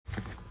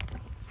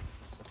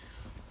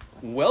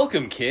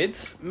Welcome,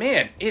 kids.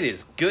 Man, it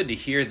is good to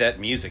hear that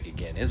music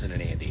again, isn't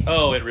it, Andy?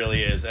 Oh, it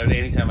really is. I mean,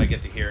 anytime I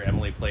get to hear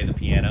Emily play the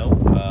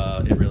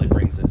piano, it really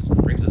brings us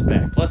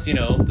back. Plus, you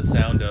know, the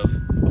sound of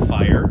a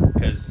fire,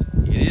 because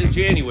it is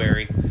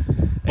January.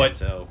 But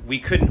so we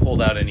couldn't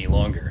hold out any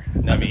longer.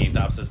 nothing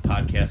stops this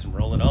podcast from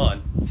rolling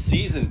on.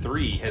 Season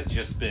 3 has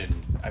just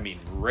been,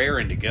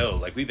 raring to go.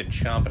 Like, we've been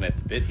chomping at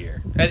the bit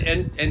here.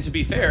 And to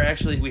be fair,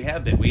 actually, we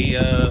have been. We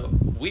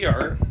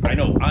are, I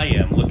know I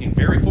am, looking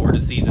very forward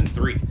to Season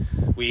 3.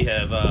 We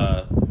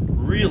have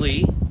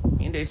really,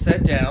 me and Dave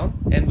sat down,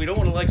 and we don't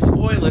want to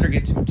spoil it or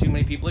get too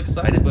many people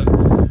excited, but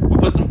we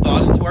put some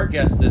thought into our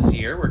guests this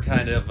year. We're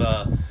kind of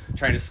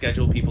trying to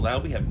schedule people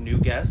out. We have new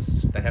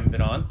guests that haven't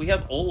been on. We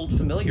have old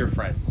familiar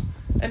friends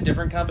and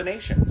different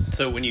combinations.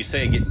 So when you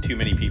say getting too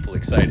many people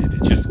excited,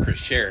 it's just Chris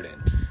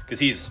Sheridan. Because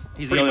he's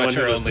the only much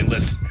one our who only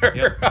listens.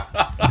 listener.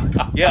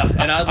 Yep. Yeah,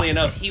 and oddly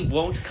enough, he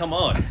won't come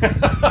on.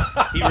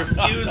 He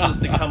refuses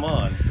to come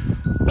on.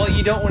 Well,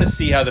 you don't want to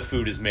see how the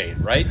food is made,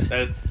 right?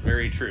 That's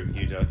very true.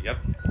 You don't. Yep.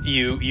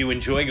 You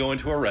enjoy going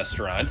to a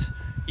restaurant.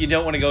 You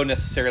don't want to go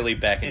necessarily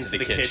back into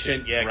the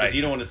kitchen. Yeah, because right.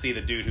 you don't want to see the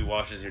dude who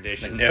washes your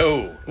dishes.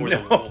 No. Or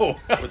no.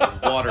 the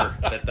water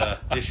that the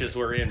dishes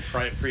were in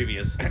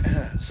previous.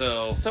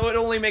 So it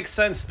only makes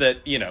sense that,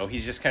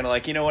 he's just kind of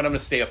like, you know what, I'm going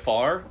to stay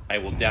afar. I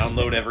will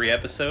download every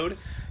episode,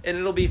 and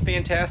it'll be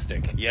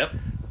fantastic. Yep.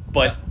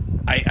 But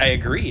I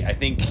agree. I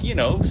think,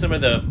 some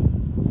of the,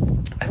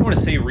 I don't want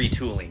to say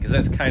retooling, because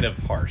that's kind of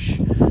harsh.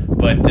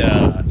 But,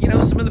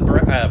 some of the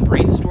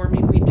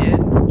brainstorming we did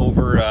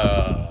over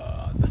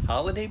the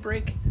holiday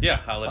break? Yeah,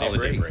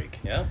 holiday break.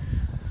 Yeah.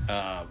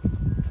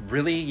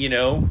 Really,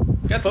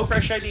 got some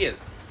fresh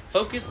ideas.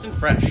 Focused and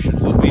fresh.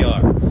 That's what we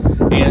are.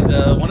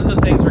 And one of the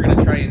things we're going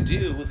to try and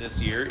do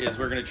this year is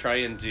we're going to try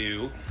and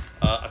do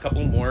a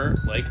couple more,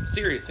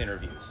 serious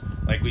interviews.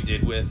 Like we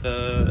did with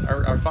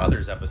our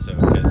father's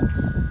episode. Because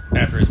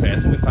after his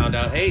passing, we found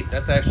out, hey,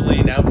 that's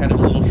actually now kind of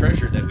a little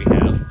treasure that we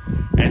have.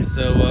 And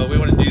so we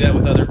want to do that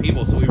with other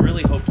people. So we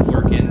really hope to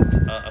work in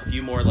a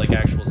few more,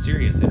 actual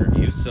serious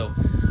interviews. So,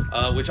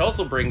 which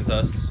also brings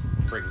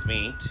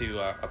me to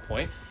a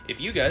point. If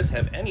you guys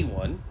have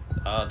anyone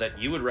that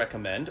you would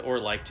recommend or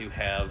like to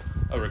have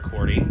a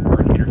recording or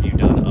an interview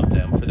done of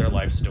them for their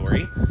life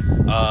story,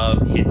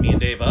 hit me and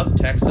Dave up,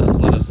 text us,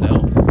 let us know.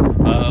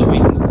 We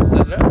can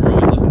set it up. We're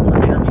always looking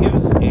for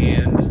interviews,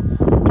 and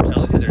I'm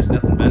telling you, there's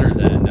nothing better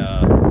than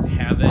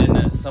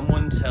having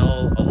someone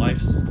tell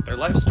their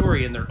life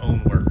story in their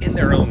own words. In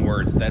their own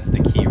words, that's the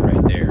key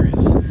right there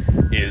is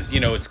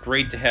it's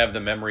great to have the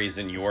memories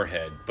in your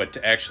head, but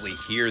to actually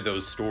hear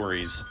those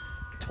stories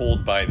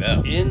told by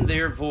them. In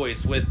their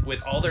voice,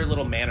 with all their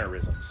little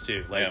mannerisms,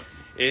 too. Yeah.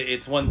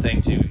 It's one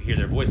thing to hear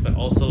their voice, but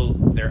also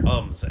their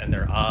ums and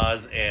their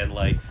ahs and,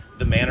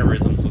 the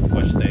mannerisms with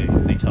which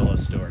they tell a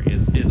story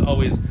is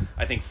always,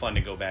 I think, fun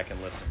to go back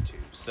and listen to.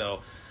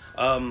 So,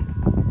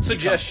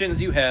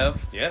 suggestions you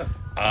have. Yeah.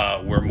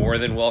 We're more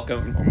than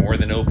welcome, or more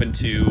than open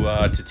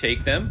to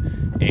take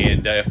them.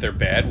 And if they're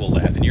bad, we'll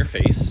laugh in your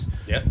face.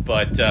 Yep.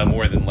 But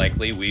more than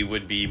likely, we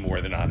would be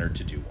more than honored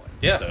to do one.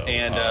 Yeah, so,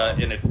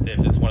 and if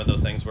it's one of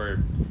those things where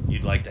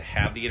you'd like to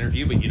have the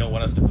interview, but you don't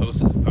want us to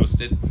post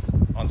it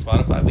on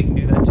Spotify, we can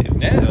do that too.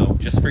 Yeah, so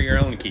just for your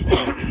own keep.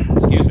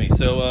 Excuse me.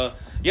 So,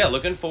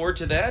 looking forward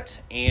to that.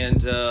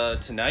 And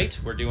tonight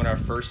we're doing our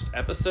first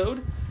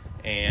episode,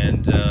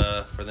 and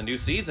for the new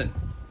season.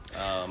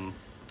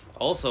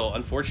 Also,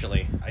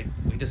 unfortunately,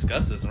 we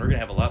discussed this, and we're going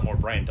to have a lot more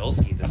Brian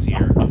Dulski this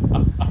year.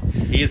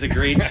 He has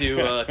agreed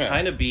to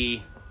kind of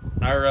be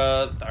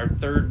our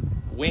third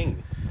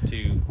wing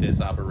to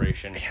this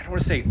operation. I don't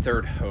want to say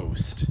third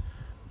host,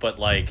 but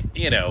kooky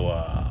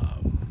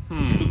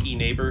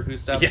neighbor who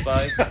stops yes.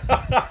 by,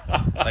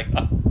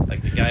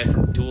 like the guy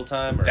from Tool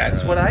Time. Or,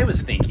 that's what I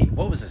was thinking.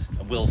 What was this?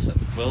 Wilson.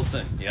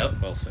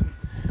 Yep. Wilson.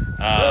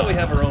 So we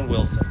have our own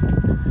Wilson.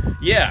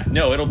 Yeah.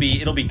 No, it'll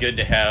be good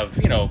to have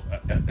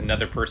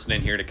another person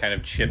in here to kind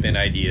of chip in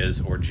ideas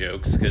or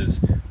jokes,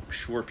 because I'm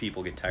sure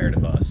people get tired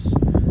of us.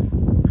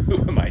 Who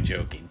am I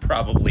joking?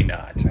 Probably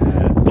not.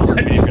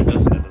 But if you're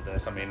listening to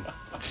this,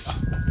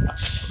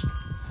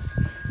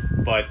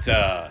 But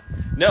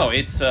no,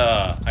 it's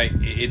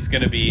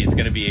gonna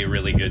be a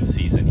really good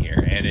season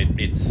here, and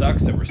it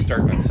sucks that we're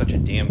starting on such a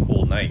damn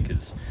cold night,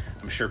 because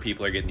I'm sure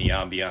people are getting the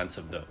ambiance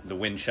of the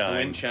wind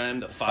chime,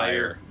 the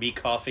fire, me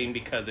coughing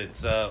because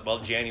it's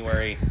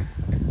January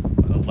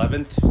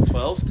 11th,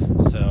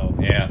 12th. So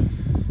yeah.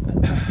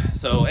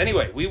 So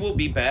anyway, we will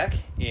be back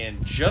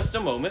in just a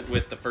moment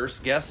with the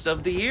first guest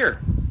of the year.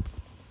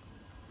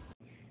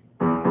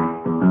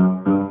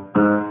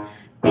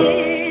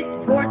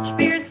 It's Porch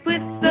Beers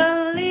with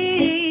the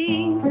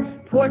Links.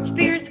 Porch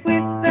Beers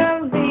with the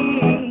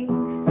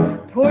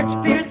Links.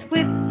 Porch Beers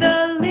with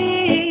the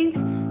Links.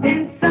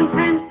 And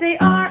sometimes they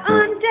are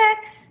on deck.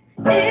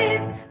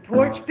 It's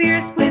Porch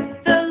Beers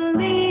with the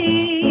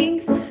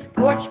Links.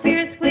 Porch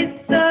Beers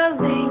with the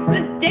Links.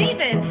 With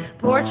David.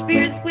 Porch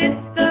Beers with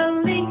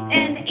the Links.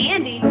 And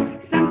Andy.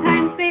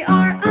 Sometimes they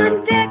are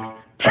on deck.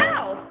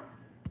 Pow!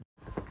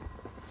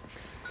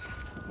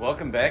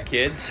 Welcome back,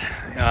 kids.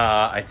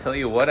 I tell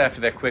you what,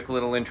 after that quick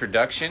little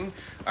introduction,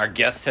 our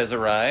guest has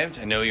arrived.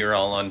 I know you're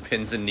all on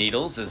pins and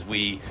needles as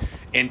we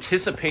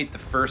anticipate the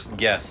first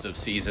guest of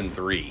Season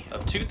 3.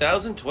 Of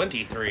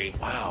 2023.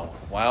 Wow.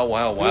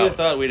 Who would have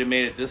thought we'd have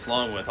made it this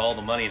long with all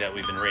the money that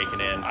we've been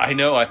raking in? I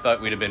know, I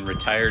thought we'd have been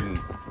retired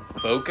in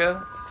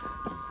Boca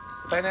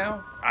by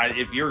now.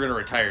 If you were going to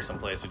retire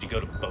someplace, would you go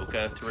to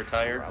Boca to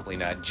retire? Probably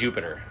not.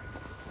 Jupiter.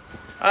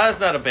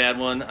 That's not a bad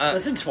one.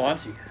 That's in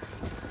Swansea.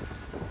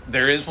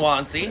 There is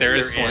Swansea. There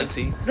is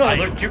Swansea. No,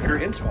 there's Jupiter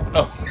in Swansea.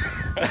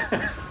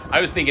 Oh. I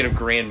was thinking of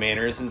Grand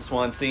Manors in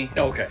Swansea.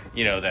 Okay.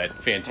 You know,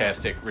 that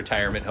fantastic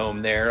retirement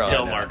home there.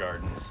 Delmar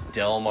Gardens.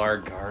 Delmar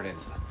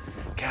Gardens.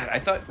 God, I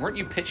thought, weren't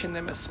you pitching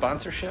them as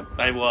sponsorship?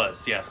 I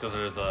was, yes, because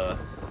there's a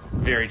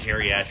very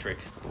geriatric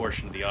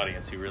portion of the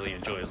audience who really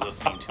enjoys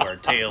listening to our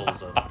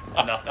tales of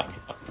nothing.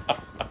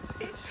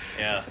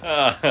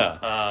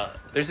 Yeah.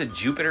 There's a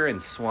Jupiter in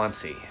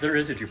Swansea. There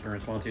is a Jupiter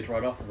in Swansea. It's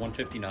right off of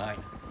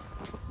 159.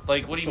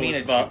 Like, what do you So mean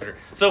it's a Jupiter?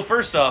 So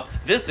first off,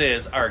 this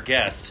is our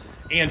guest,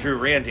 Andrew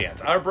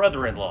Randance, our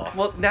brother-in-law.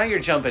 Well, now you're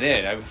jumping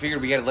in. I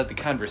figured we got to let the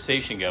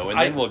conversation go, and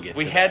then we'll get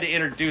We to had that. to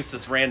introduce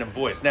this random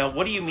voice. Now,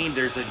 what do you mean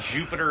there's a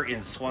Jupiter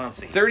in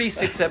Swansea?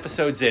 36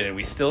 episodes in, and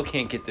we still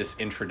can't get this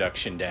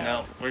introduction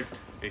down. No,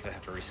 we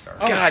have to restart.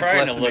 I was God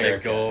trying bless to let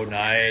America. it go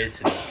nice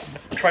and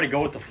try to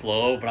go with the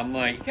flow, but I'm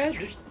like, you guys are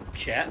just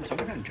chatting, so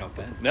I'm going to jump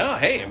in. No,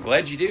 hey, I'm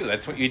glad you do.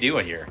 That's what you do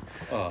here.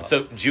 Uh,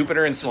 So,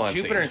 Jupiter in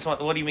Swansea. Jupiter in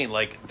Swansea. What do you mean?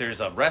 Like, there's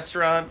a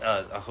restaurant,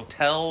 a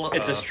hotel?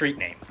 It's a street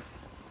name.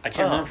 I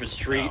can't remember if it's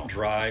street, Oh.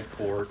 drive,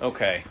 court.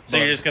 Okay. So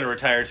you're just going to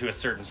retire to a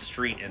certain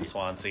street in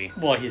Swansea?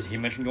 Well, he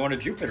mentioned going to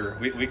Jupiter.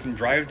 We can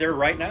drive there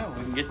right now.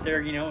 We can get there,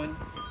 in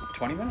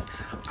 20 minutes.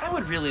 I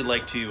would really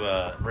like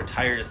to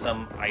retire to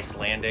some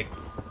Icelandic,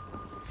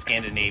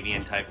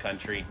 Scandinavian type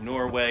country,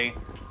 Norway.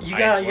 You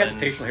got the Iceland.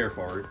 facial hair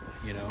for it,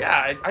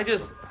 Yeah,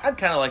 I'd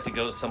kind of like to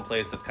go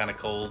someplace that's kind of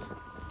cold.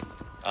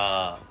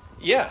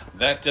 Yeah,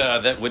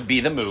 that would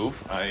be the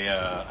move.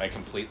 I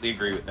completely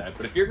agree with that.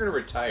 But if you're going to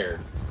retire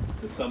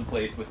to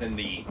someplace within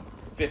the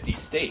 50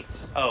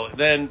 states, Oh,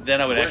 then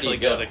I would Where do actually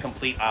you go go? the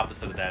complete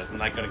opposite of that. I'm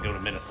not going to go to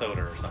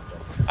Minnesota or something.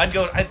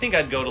 I think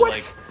I'd go to What?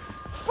 like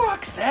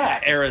fuck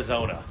that.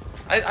 Arizona.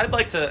 I'd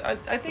like to.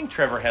 I think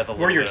Trevor has a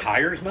little Where your bit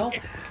tires melt?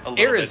 a little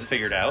bit Ariz-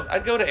 figured out.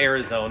 I'd go to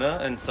Arizona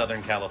and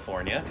Southern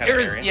California kind of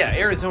area.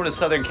 Arizona,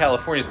 Southern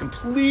California is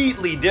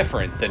completely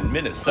different than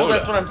Minnesota. Well,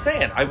 that's what I'm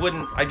saying.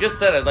 I just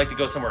said I'd like to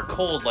go somewhere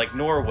cold like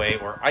Norway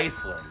or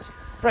Iceland.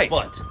 Right.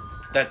 But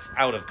that's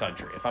out of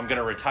country. If I'm going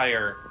to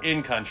retire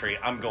in country,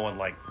 I'm going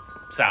like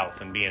south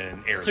and being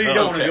in Arizona. So you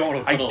don't Okay.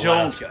 want to I go to don't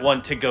Alaska.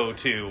 want to go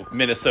to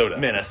Minnesota.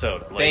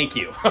 Minnesota. Like, Thank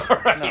you.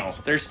 No,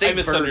 their state I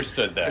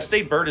misunderstood bird, that. Their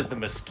state bird is the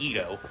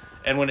mosquito,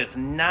 and when it's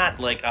not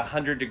like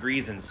 100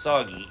 degrees and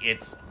soggy,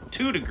 it's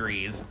 2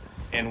 degrees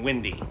and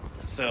windy.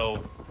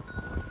 So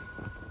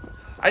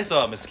I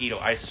saw a mosquito.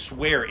 I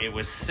swear it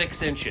was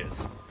 6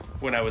 inches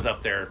when I was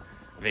up there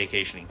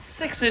vacationing.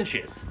 6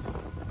 inches.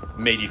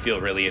 Made you feel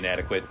really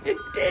inadequate. It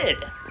did.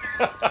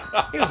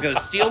 He was going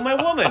to steal my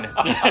woman.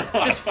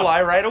 Just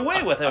fly right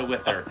away with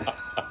her.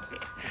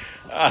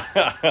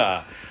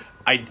 I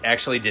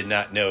actually did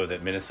not know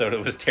that Minnesota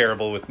was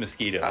terrible with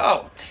mosquitoes.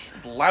 Oh,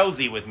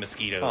 lousy with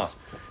mosquitoes.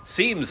 Huh.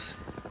 Seems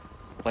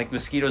like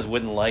mosquitoes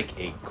wouldn't like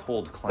a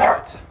cold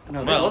climate. No,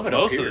 they Well, love it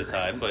up most here. of the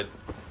time, but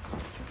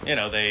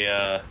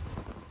they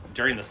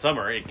during the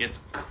summer it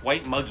gets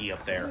quite muggy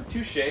up there.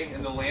 Touche,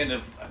 in the land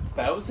of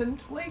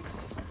 1,000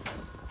 lakes.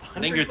 I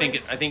think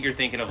you're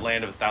thinking of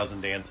Land of a Thousand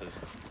Dances.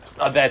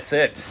 That's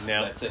it.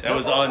 No, That's it. that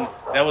was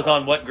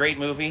on what great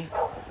movie?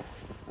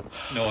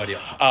 No idea.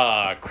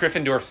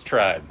 Gryffindor's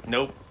tribe.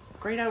 Nope.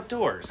 Great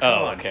Outdoors. Come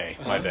Oh, on. okay.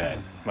 My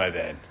bad. My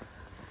bad.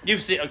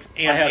 You've seen I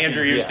have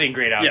Andrew. seen it, You've yeah. seen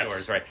Great Outdoors,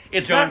 Yes. right?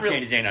 It's John not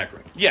really. Candy, Dane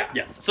Aykroyd. Yeah.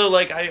 Yes. So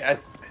like I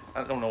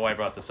don't know why I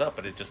brought this up,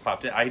 but it just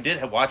popped in. I did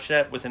have watched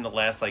that within the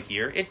last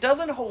year. It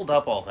doesn't hold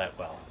up all that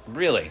well.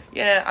 Really?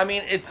 Yeah, I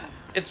mean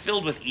it's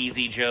filled with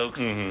easy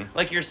jokes. Mm-hmm.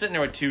 Like you're sitting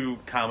there with two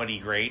comedy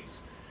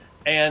greats,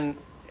 and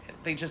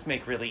they just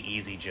make really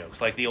easy jokes.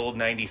 Like the old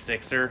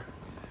 96er.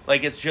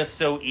 Like it's just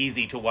so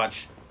easy to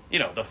watch,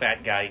 the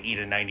fat guy eat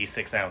a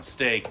 96-ounce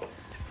steak.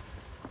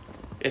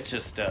 It's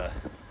just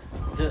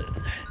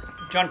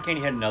John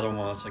Candy had another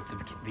one that's like the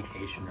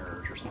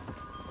Vacationers or something.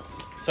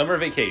 Summer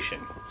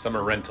vacation.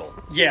 Summer rental.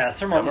 Yeah,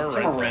 Summer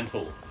summer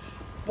rental.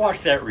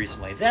 Watched that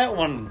recently. That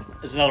one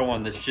is another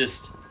one that's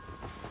just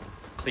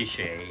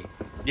cliche.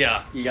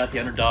 yeah. You got the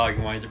underdog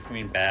who winds up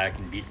coming back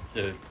and beats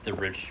the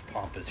rich,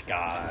 pompous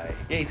guy.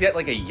 Yeah, he's got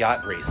like a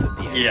yacht race at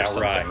the end. or Yeah,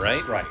 something,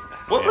 right. Right.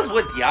 What Yeah. was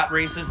with yacht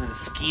races and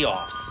ski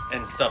offs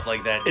and stuff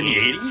like that In the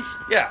 80s?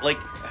 Yeah, like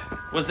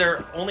was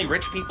there only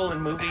rich people in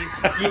movies?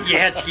 You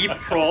had Ski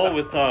Patrol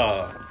with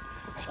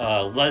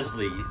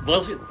Leslie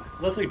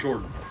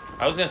Jordan.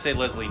 I was gonna say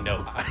Leslie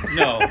Knope.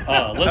 No,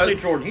 Leslie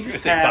Jordan. He I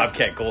was just gonna say passed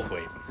Bobcat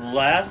Goldthwait.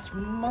 last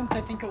month,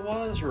 I think it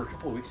was, or a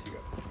couple of weeks ago.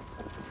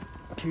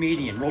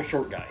 Comedian, real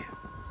short guy.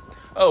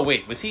 Oh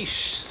wait, was he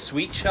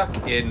Sweet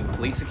Chuck in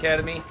Police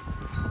Academy?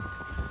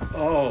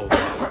 Oh.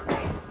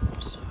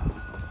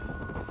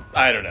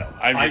 I don't know.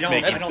 I'm I just don't-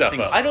 making I don't stuff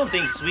think- up. I don't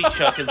think Sweet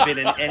Chuck has been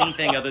in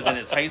anything other than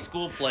his high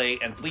school play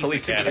and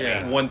Police Academy.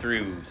 Yeah. 1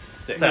 through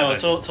 6. Seven. No,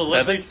 so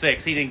Leslie,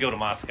 6. He didn't go to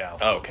Moscow.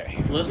 Oh,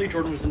 okay. Leslie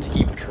Jordan was in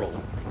Ski Patrol,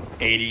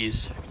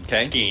 80s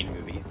Okay. skiing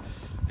movie.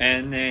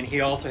 And then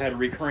he also had a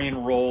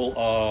recurring role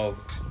of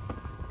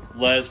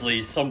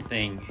Leslie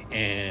something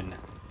in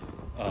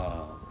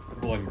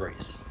Will and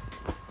Grace.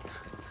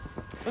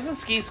 Wasn't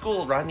Ski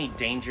School Rodney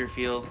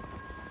Dangerfield?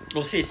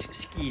 Well, see,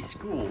 Ski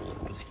School,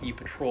 but Ski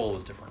Patrol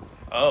is different.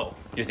 Oh,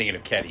 You're thinking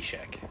of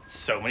Caddyshack.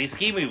 so many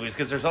ski movies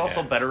because there's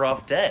also Yeah. Better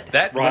Off Dead.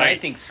 That when I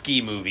Right. think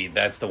ski movie,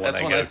 that's the one That's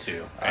I one go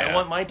to. I Yeah.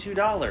 want my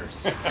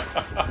 $2.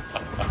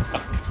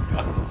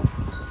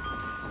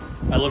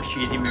 I love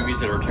cheesy movies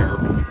that are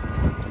terrible.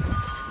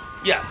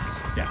 Yes.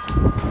 Yeah.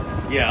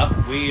 Yeah,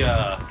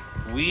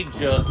 we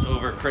just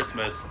over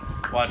Christmas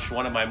watched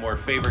one of my more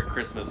favorite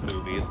Christmas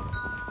movies,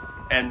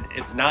 and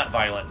it's not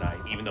Violent Night,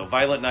 even though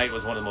Violent Night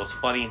was one of the most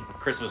funny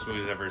Christmas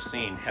movies I've ever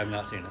seen. Have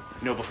not seen it.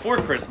 You know, before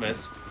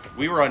Christmas,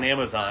 we were on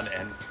Amazon,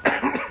 and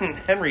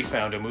Henry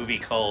found a movie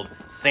called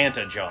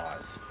Santa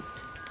Jaws.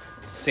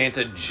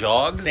 Santa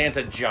Jogs?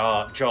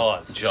 Jaws.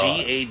 Jaws.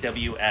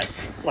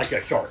 Gaws. Like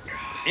a shark.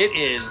 It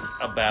is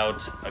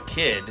about a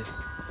kid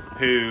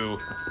who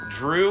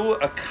drew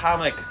a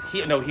comic.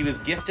 He was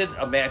gifted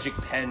a magic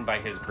pen by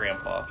his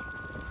grandpa.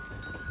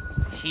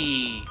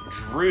 He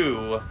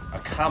drew a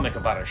comic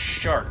about a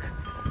shark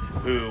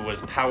who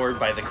was powered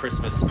by the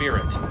Christmas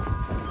spirit.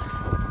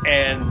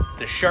 And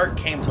the shark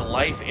came to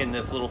life in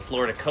this little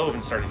Florida cove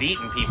and started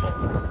eating people.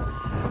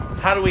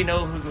 How do we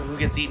know who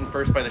gets eaten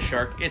first by the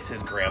shark? It's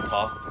his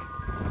grandpa.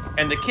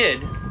 And the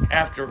kid,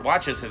 after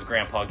watches his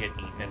grandpa get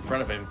eaten in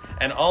front of him,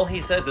 and all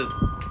he says is,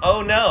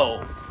 "Oh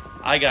no,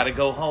 I gotta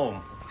go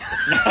home."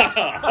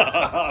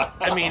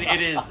 I mean,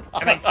 it is,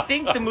 and I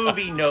think the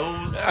movie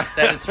knows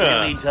that it's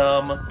really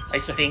dumb. I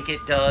think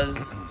it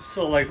does.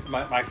 So, like,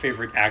 my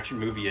favorite action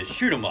movie is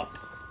Shoot 'em Up.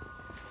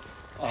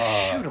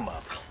 Shoot 'em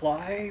up.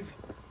 Clive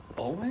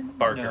Owen?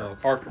 Barker. No,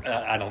 Barker.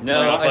 I don't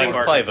No, know. I think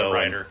it's Clive Barker's a Owen.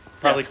 writer.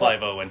 Probably Yeah,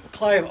 Clive Owen.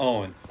 Clive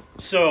Owen.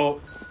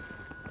 So,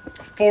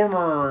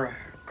 former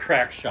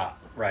crack shot,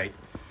 right?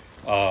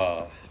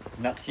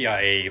 Not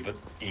CIA, but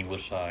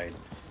English side.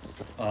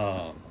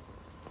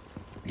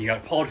 You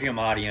got Paul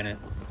Giamatti in it.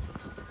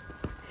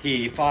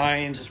 He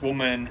finds this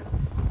woman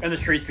in the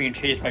streets being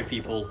chased by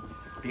people,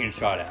 being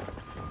shot at.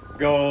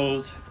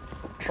 Goes,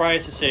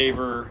 tries to save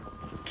her,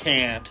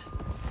 can't.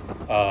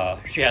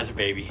 She has a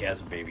baby, he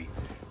has a baby.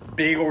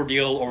 Big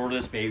ordeal over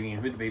this baby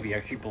and who the baby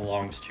actually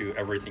belongs to,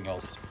 everything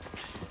else.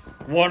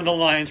 One of the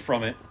lines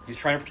from it, he's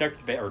trying to protect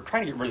the baby, or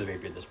trying to get rid of the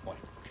baby at this point.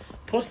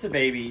 Puts the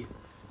baby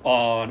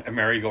on a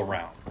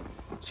merry-go-round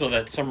so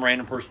that some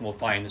random person will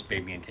find this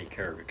baby and take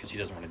care of it because he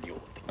doesn't want to deal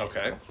with it.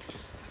 Okay.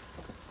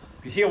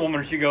 You see a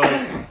woman, she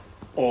goes,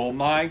 "Oh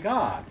my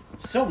God,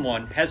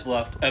 someone has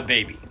left a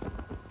baby."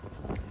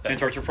 And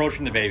starts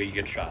approaching the baby,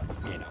 gets shot,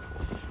 you know.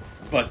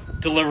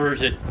 But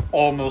delivers it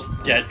almost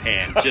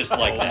deadpan, just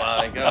like Oh that.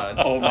 my God.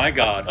 Oh my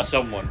God,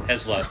 someone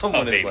has left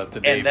Someone a has baby. left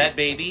a baby. And that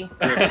baby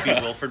would be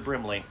Wilford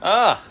Brimley.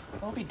 Ah,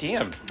 I'll be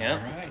damned. Yeah.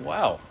 All right.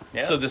 Wow.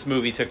 Yeah. So this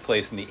movie took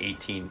place in the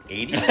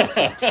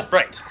 1880s?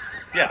 Right.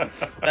 Yeah.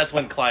 That's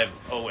when Clive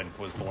Owen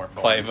was born.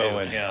 Clive too.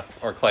 Owen. Yeah.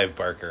 Or Clive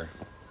Barker.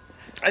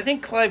 I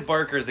think Clive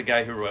Barker is the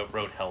guy who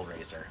wrote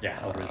Hellraiser. Yeah,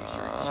 Hellraiser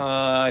series.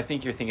 I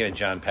think you're thinking of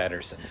John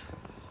Patterson.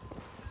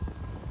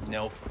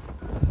 Nope.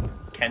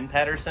 Ken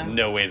Patterson?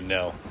 No way to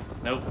know.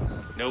 Nope.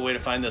 No way to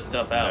find this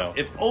stuff out.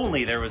 No. If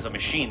only there was a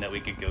machine that we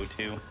could go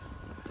to.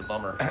 It's a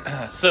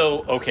bummer.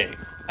 So, okay.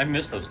 I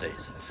miss those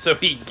days. So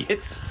he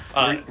gets...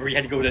 Where you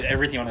had to go to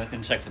everything on an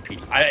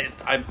encyclopedia. I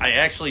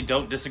actually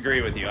don't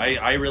disagree with you.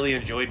 I really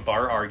enjoyed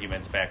bar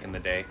arguments back in the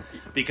day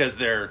because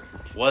there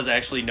was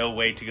actually no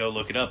way to go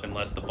look it up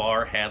unless the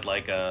bar had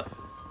like a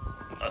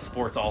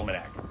sports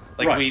almanac.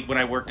 Like Right. when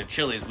I worked at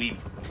Chili's, we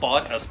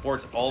bought a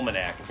sports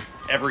almanac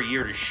every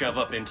year to shove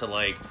up into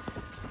like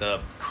the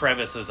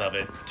crevices of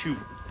it.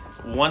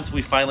 Once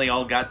we finally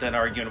all got done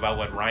arguing about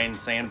what Ryan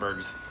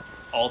Sandberg's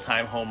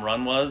all-time home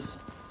run was,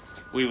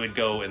 we would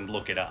go and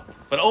look it up.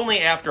 But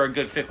only after a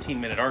good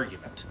 15-minute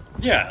argument.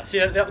 Yeah, see,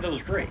 that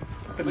was great.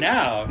 But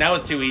now Now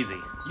it's too easy.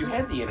 You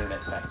had the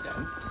internet back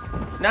then.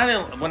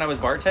 Not when I was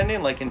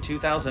bartending, like in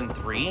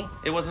 2003.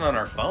 It wasn't on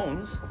our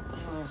phones.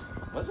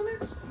 Wasn't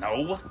it?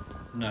 No.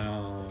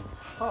 no.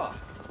 Huh.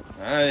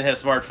 I didn't have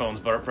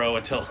smartphones, Bro,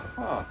 until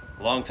Huh.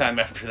 a long time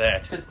after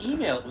that. Because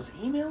was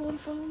email on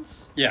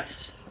phones?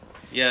 Yes.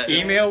 Yeah.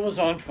 Email was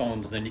on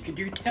phones then. You could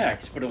do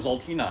text, but it was all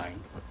T9.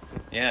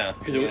 Yeah.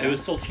 Because it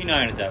was still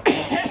T9 at that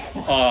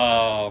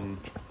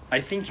point. I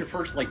think your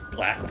first, like,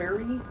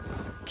 BlackBerry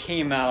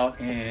came out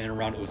in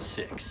around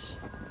 06.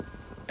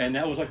 And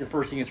that was, like, the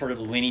first thing that started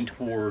leaning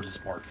towards a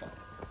smartphone.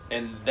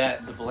 And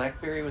that the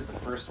BlackBerry was the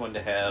first one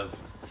to have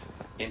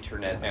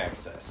internet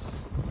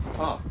access.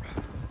 Huh.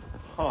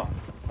 Huh.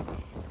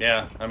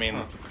 Yeah. I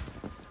mean,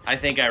 I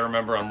think I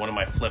remember on one of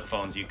my flip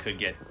phones you could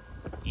get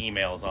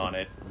emails on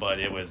it, but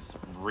it was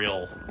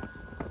real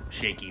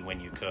shaky when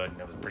you could, and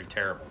it was pretty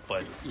terrible.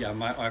 But Yeah,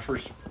 my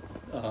first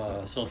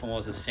cell phone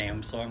was a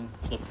Samsung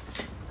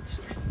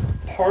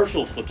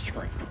partial flip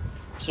screen.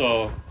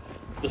 So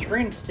the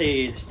screen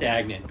stayed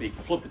stagnant, but you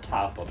could flip the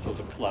top up, so it was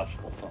a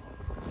collapsible phone.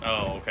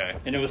 Oh, okay.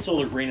 And it was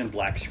still a green and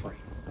black screen.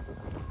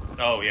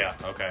 Oh, yeah,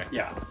 okay.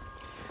 Yeah.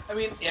 I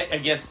mean, I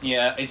guess,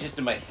 yeah, it's just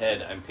in my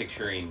head, I'm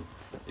picturing,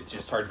 it's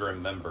just hard to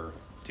remember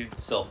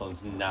cell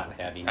phones not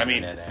having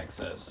internet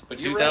access. But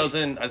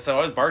 2000, so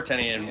I was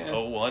bartending in Yeah.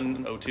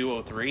 01,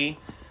 02, 03.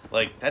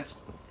 Like, that's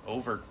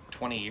over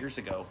 20 years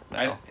ago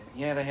now.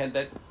 And I had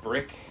that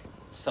brick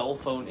cell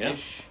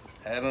phone-ish.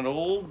 Had an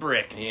old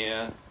brick.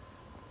 Yeah.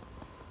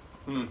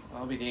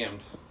 I'll be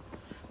damned.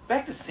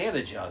 Back to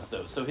Santa Jaws,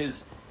 though. So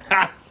his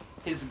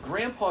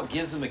grandpa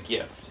gives him a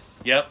gift.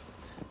 Yep.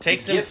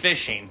 Takes The him gift-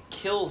 fishing.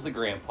 Kills the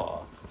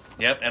grandpa.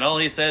 Yep, and all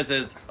he says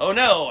is, "Oh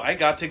no, I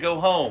got to go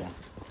home."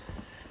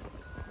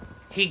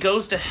 He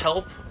goes to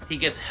help. He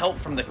gets help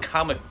from the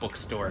comic book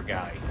store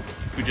guy,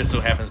 who just so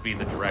happens to be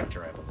the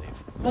director, I believe.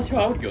 That's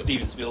how I would go.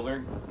 Steven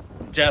Spielberg.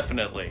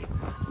 Definitely.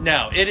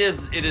 Now, it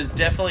is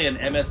definitely an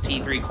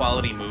MST3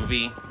 quality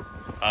movie,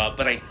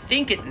 but I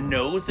think it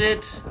knows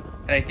it,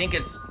 and I think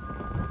it's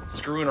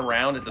screwing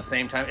around at the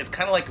same time. It's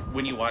kind of like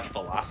when you watch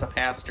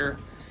Velocipaster.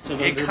 So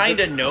It kind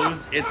of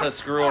knows it's a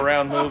screw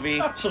around movie.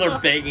 So they're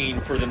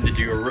begging for them to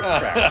do a rip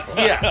track.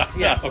 Yes,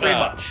 pretty Okay.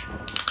 much.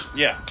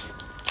 Yeah.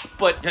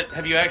 But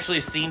have you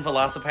actually seen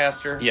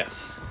Velocipaster?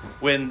 Yes.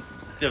 When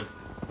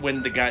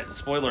the guy,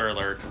 spoiler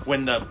alert,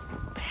 when the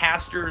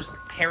pastor's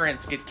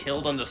parents get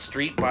killed on the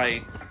street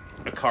by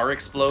a car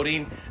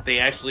exploding, they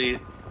actually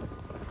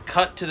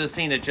cut to the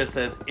scene that just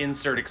says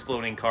 "insert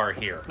exploding car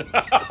here,"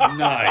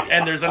 Nice.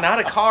 and there's not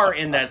a car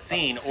in that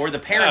scene or the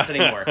parents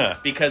anymore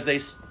because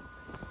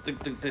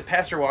the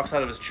pastor walks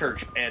out of his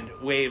church and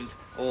waves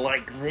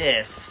like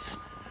this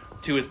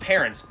to his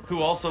parents,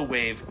 who also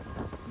wave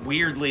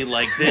weirdly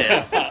like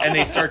this, and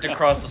they start to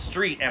cross the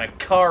street and a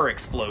car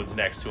explodes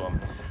next to them.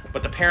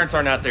 But the parents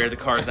are not there, the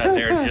car's not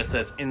there, it just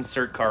says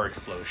insert car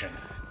explosion.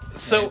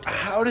 So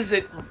how does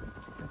it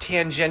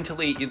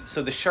tangentially...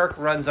 So the shark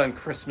runs on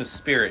Christmas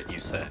spirit, you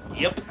said.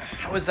 Yep.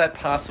 How is that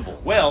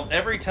possible? Well,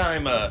 every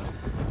time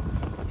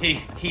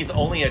he's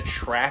only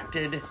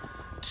attracted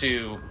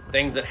to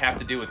things that have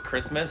to do with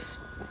Christmas.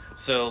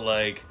 So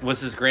like Was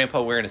his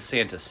grandpa wearing a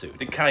Santa suit?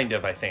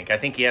 I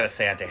think he had a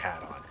Santa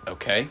hat on.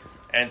 Okay.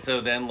 And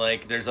so then,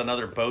 like, there's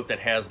another boat that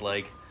has,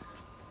 like,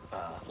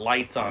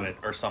 lights on it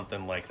or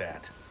something like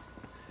that.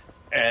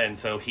 And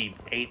so he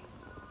ate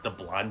the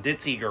blonde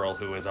ditzy girl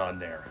who was on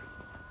there.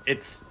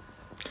 It's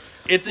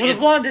Well, the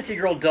blonde ditzy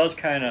girl does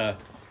kind of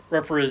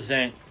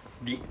represent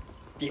the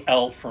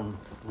elf from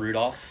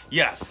Rudolph.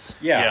 Yes.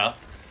 Yeah.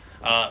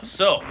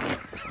 So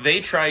they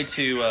try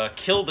to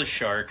kill the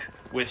shark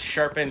with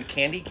sharpened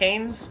candy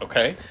canes.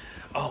 Okay.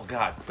 Oh,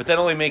 God. But that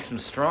only makes him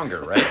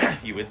stronger, right?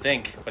 You would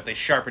think, but they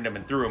sharpened him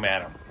and threw him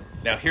at him.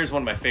 Now, here's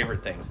one of my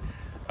favorite things.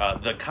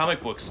 The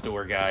comic book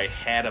store guy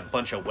had a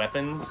bunch of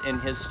weapons in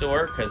his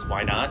store, because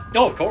why not?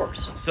 No, of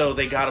course. So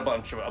they got a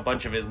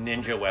bunch of his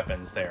ninja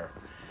weapons there.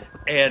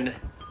 And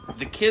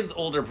the kid's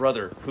older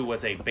brother, who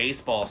was a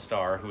baseball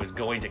star who is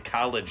going to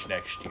college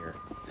next year,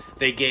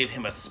 they gave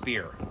him a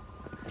spear.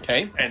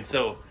 Okay. And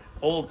so,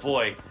 old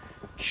boy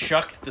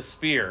chucked the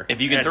spear. If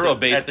you can at throw a the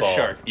baseball,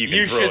 shark. you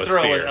can throw should a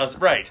throw spear. it.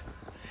 Right.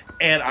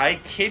 And I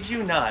kid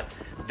you not,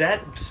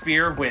 that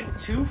spear went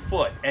 2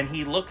 foot, and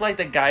he looked like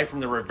the guy from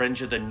the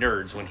Revenge of the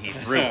Nerds when he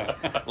threw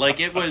it.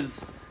 Like,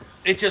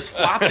 it just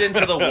flopped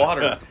into the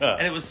water,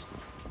 and it was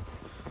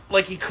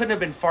like he couldn't have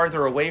been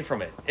farther away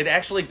from it. It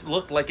actually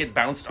looked like it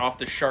bounced off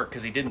the shark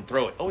because he didn't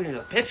throw it. Oh, he was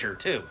a pitcher,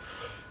 too.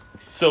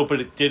 So,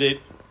 but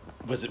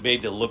was it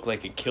made to look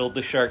like it killed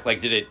the shark?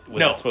 Like, was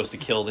No. it supposed to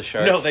kill the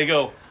shark? No,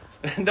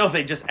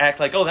 they just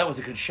act like, oh, that was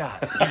a good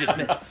shot. You just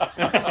missed.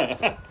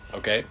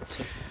 Okay.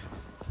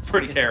 It's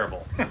pretty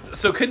terrible.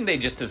 So couldn't they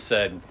just have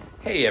said,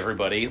 hey,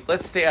 everybody,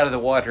 let's stay out of the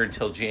water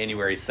until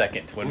January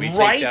 2nd when we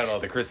Right? take down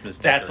all the Christmas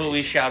That's what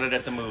we decorations." shouted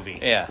at the movie.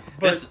 Yeah.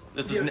 This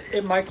is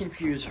It might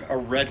confuse a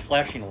red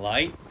flashing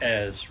light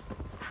as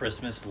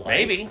Christmas light.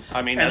 maybe.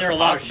 I mean, And that's there are a a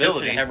lot of ships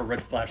possibility. that have a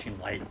red flashing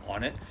light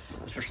on it,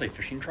 especially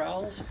fishing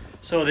trials.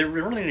 So they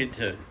really need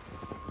to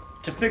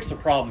fix the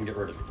problem and get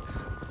rid of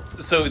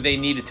it. So they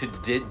needed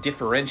to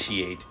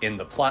differentiate in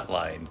the plot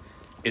line.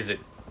 Is it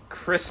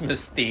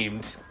Christmas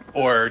themed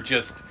or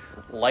just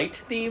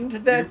light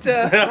themed that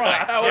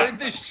powered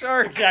the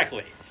shark?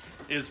 Exactly.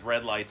 Is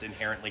red lights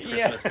inherently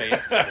Yeah. Christmas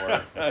based?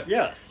 Or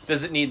Yes.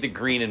 Does it need the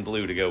green and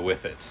blue to go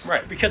with it?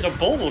 right? Because a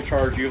bowl will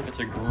charge you if it's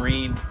a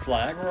green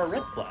flag or a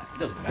red flag. It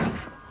doesn't matter.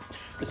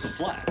 It's a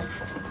flag.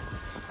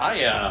 I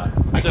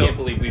So- can't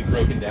believe we've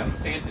broken down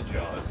Santa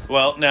Jaws.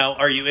 Well, now,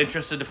 are you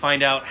interested to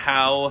find out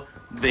how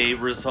they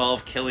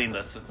resolve killing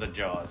the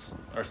Jaws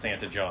or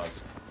Santa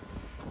Jaws?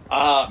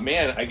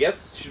 Man, I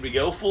guess, should we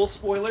go full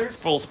spoilers?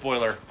 Full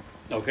spoiler.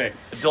 Okay.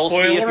 Dulcie,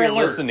 if Spoiler you're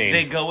alert. listening.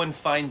 They go and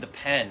find the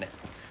pen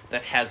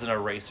that has an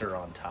eraser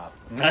on top.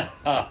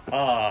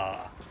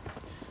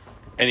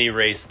 And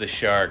erase the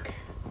shark.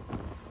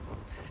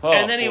 Oh,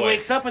 and then he boy.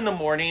 wakes up in the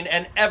morning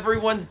and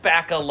everyone's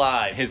back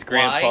alive. His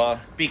grandpa. Why?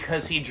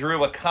 Because he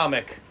drew a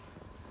comic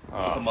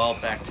Put them all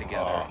back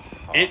together.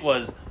 It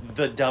was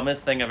the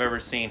dumbest thing I've ever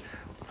seen.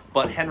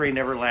 But Henry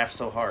never laughed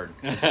so hard.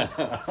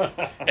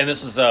 And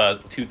this was a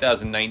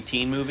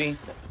 2019 movie?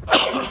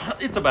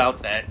 It's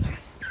about that.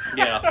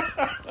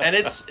 Yeah. And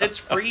it's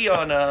free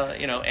on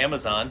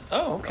Amazon.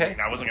 Oh, okay.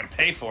 I wasn't gonna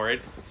pay for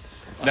it.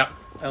 No,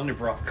 I only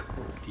brought Coke.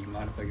 Do you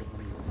mind if I get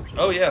one of yours?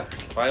 Oh yeah,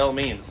 by all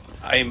means.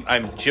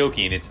 I'm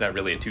joking. It's not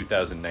really a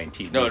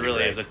 2019 No, movie, it really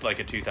right? is like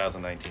a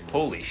 2019 movie.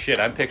 Holy shit,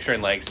 I'm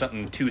picturing like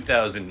something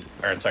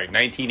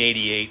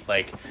 1988,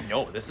 like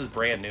No, this is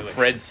brand new.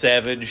 Fred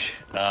Savage.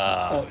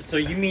 Oh, so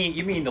you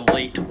mean the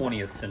late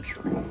 20th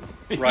century,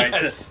 right?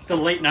 Yes. The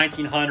late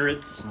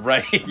 1900s.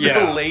 Right,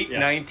 Yeah, the late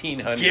yeah.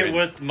 1900s. Get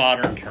with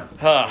modern terms.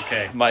 Ah,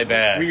 Okay, my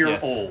bad. we are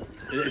Yes. old.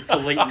 It's the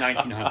late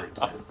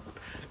 1900s.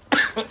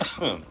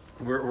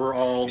 We're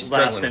all You're last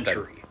struggling with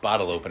century. that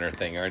bottle opener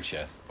thing, aren't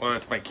you? Well,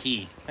 that's my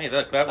key. Hey,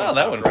 look, that one. Oh,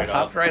 that one popped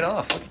popped right off. right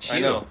off. Look at you. I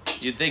know.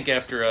 You'd think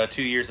after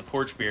 2 years of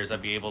porch beers,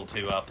 I'd be able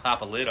to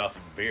pop a lid off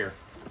of a beer.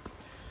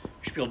 You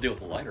should be able to deal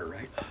with a lighter,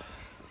 right?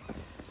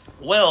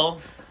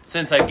 Well,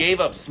 since I gave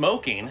up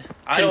smoking,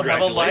 I don't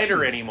have a lighter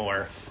Congratulations.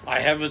 anymore.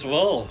 I have as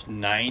well.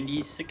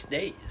 96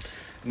 days.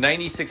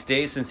 96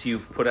 days since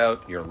you've put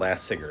out your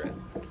last cigarette.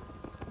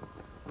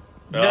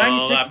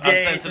 96 I'm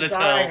days sensing since a I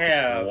tell.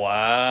 have.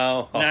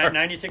 Wow.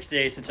 96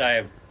 days since I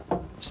have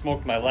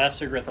smoked my last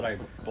cigarette that I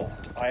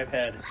bought. I have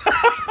had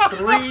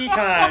 3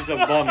 times of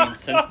bumming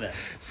since then.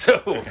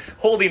 So,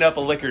 holding up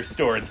a liquor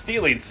store and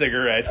stealing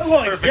cigarettes.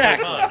 Well, Perfectly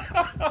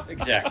exactly. fine.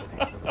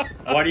 Exactly.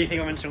 Why do you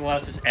think I'm in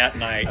sunglasses at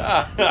night,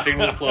 with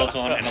fingerless clothes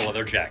on, and a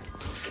leather jacket?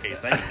 In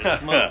case I need to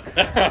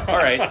smoke. All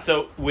right,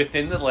 so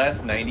within the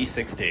last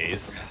 96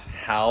 days,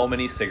 how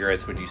many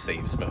cigarettes would you say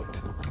you've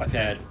smoked? I've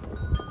had.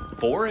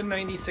 4 in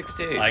 96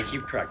 days. I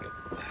keep track of.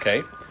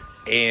 Okay.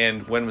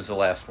 And when was the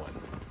last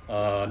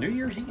one? New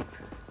Year's Eve.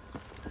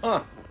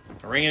 Huh.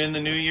 Ringing in the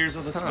New Year's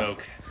with a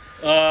smoke.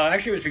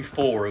 Actually, it was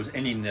before. It was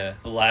ending the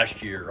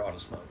last year on a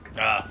smoke.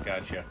 Ah,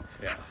 gotcha.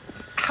 Yeah.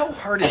 How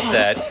hard is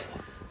that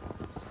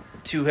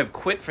to have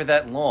quit for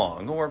that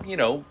long, or,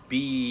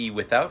 be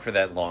without for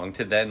that long,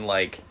 to then,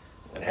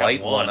 And have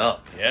light one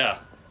up? Yeah.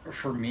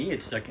 For me,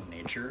 it's second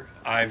nature.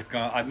 I've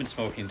been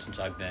smoking since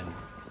I've been.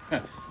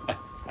 I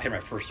had my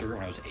first cigarette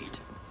when I was 8.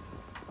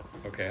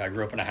 Okay, I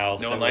grew up in a house.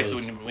 No that one likes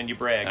was, it when you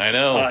brag. I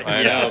know,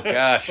 I yeah. know,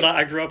 gosh. But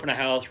I grew up in a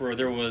house where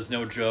there was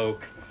no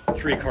joke.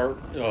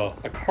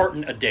 A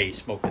carton a day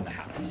smoked in the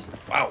house.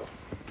 Wow.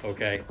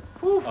 Okay.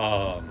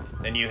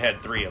 And you had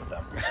 3 of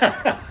them.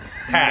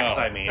 Packs,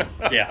 No. I mean.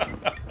 Yeah.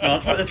 No,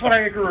 that's what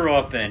I grew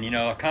up in.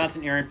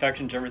 Constant ear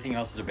infections, everything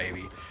else as a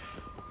baby.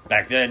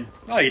 Back then,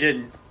 you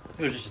didn't.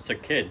 It was just a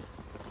kid.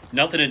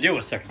 Nothing to do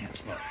with secondhand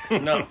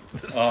smoke. No.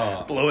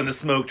 Blowing the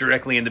smoke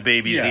directly in the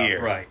baby's Yeah,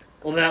 ear. right.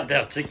 Well,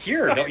 that's a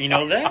cure. Don't you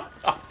know that?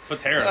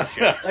 Puts hair on his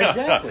chest.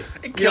 Exactly.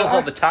 It kills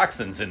all the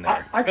toxins in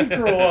there. I could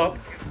grow up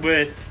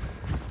with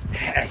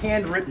a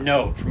handwritten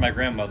note from my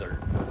grandmother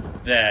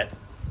that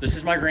this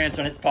is my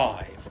grandson at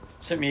 5.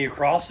 Sent me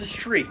across the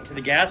street to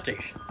the gas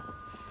station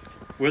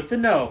with the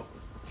note.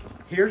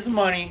 Here's the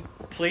money.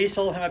 Please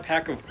sell him a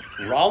pack of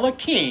Rala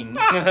Kings,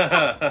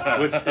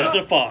 which is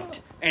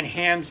defunct, and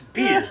Ham's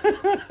beer.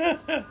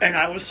 And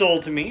that was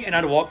sold to me, and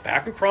I'd walk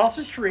back across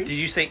the street Did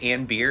you say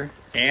and beer?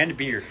 and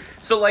beer.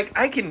 So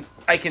I can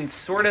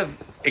sort of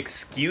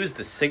excuse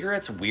the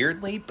cigarettes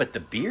weirdly, but the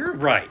beer?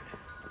 Right.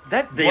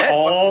 That They that-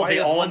 all why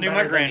is all one knew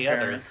my better than the other?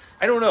 grandparents.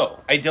 I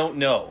don't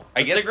know.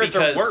 I The guess cigarettes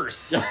because are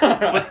worse.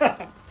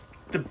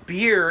 the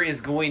beer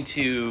is going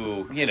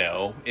to,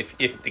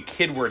 if the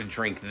kid were to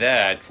drink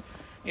that,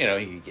 he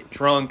could get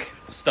drunk,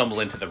 stumble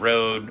into the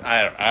road.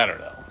 I don't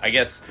know. I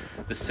guess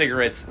the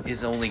cigarettes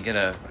is only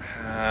gonna.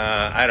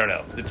 I don't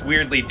know. It's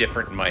weirdly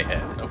different in my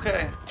head.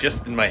 Okay.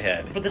 Just in my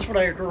head. But that's what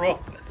I grew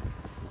up with.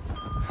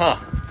 Huh.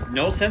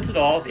 No sense at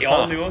all. They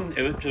all Huh. knew him.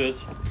 It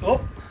was,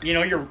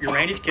 you're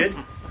Randy's kid.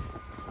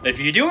 If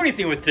you do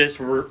anything with this,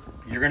 you're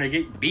gonna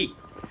get beat.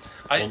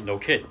 Well, no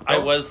kid. I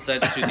was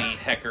sent to the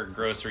Hecker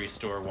grocery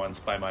store once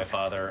by my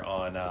father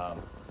on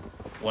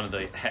one of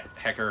the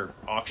Hecker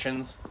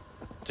auctions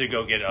to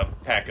go get a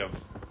pack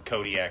of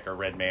Kodiak or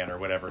Red Man or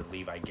whatever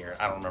Levi Garrett.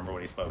 I don't remember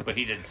what he spoke, but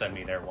he did send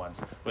me there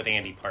once with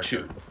Andy Parker.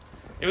 Chew.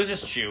 It was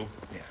just chew.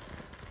 Yeah.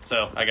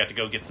 So I got to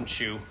go get some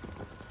chew.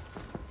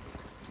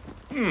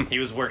 He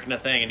was working a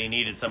thing and he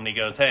needed somebody. He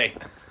goes, "Hey,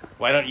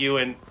 why don't you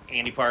and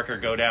Andy Parker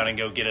go down and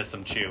go get us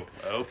some chew?"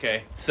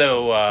 Okay.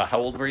 So, how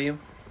old were you?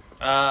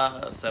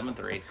 7th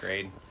or 8th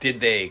grade. Did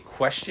they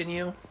question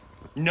you?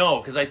 No,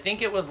 because I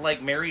think it was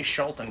like Mary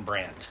Shelton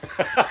brand.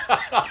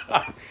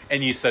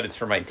 And you said it's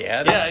for my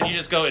dad? Yeah, and you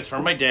just go, "It's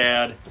from my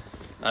dad."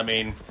 I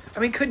mean,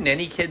 Couldn't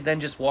any kid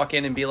then just walk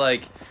in and be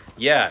like,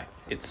 yeah,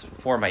 it's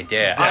for my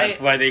dad? That's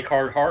why they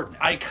card hard now.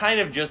 I kind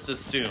of just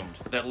assumed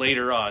that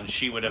later on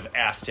she would have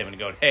asked him and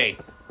go, "Hey,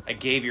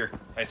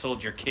 I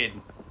sold your kid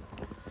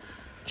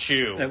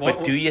chew." And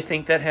But do you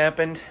think that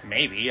happened?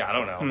 Maybe, I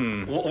don't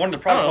know. One of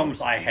the proud Oh.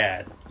 moments I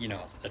had,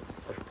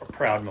 a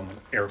proud moment,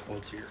 air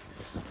quotes here,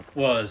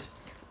 was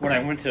when I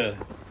went to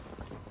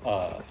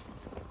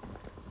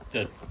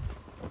the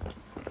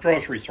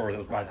grocery store that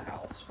was by the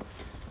house.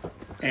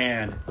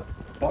 and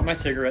bought my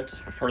cigarettes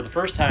for the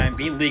first time,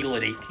 being legal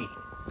at 18.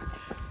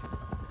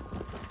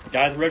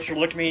 Guy at the register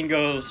looked at me and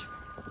goes,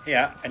 "Hey,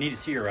 I need to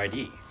see your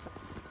ID."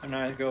 And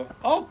I go,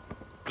 "Oh,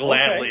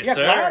 Gladly, okay. Yeah,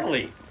 sir.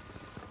 gladly."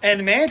 And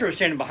the manager was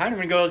standing behind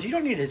him and goes, "You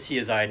don't need to see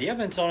his ID. I've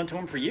been selling it to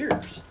him for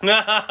years."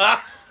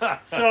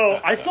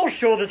 So I still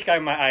show this guy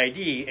my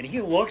ID, and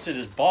he looks at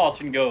his boss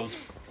and goes,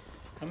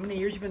 "How many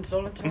years you been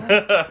selling it to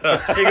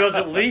him?" He goes,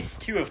 "At least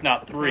 2, if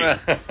not 3.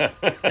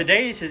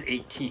 Today is his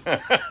 18th.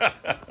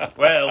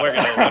 Well, we're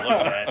going to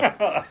overlook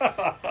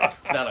that.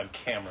 It's not on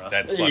camera.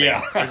 That's funny.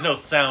 Yeah. There's no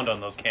sound on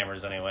those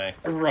cameras anyway.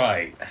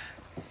 Right.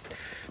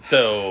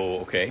 So,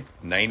 okay,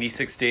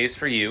 96 days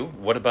for you.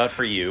 What about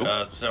for you?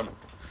 So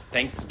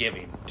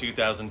Thanksgiving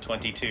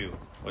 2022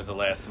 was the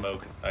last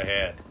smoke I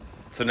had.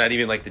 So not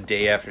even like the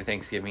day after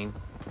Thanksgiving?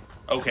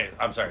 Okay,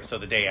 I'm sorry. So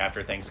the day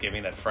after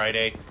Thanksgiving, that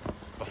Friday,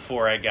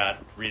 before I got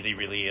really,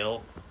 really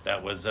ill,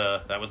 that was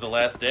the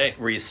last day.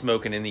 Were you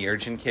smoking in the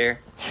urgent care?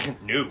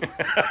 No.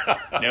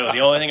 No, the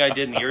only thing I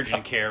did in the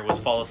urgent care was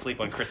fall asleep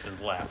on Kristen's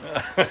lap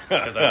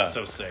because I was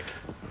so sick.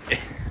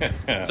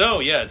 So,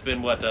 yeah, it's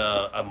been,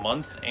 a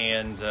month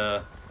and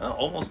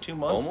almost 2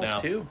 months now.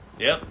 Almost 2?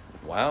 Yep.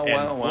 Wow, And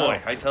wow, wow.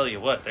 boy, I tell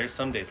you what, there's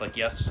some days like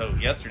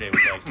yesterday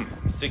was like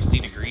 60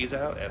 degrees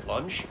out at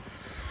lunch.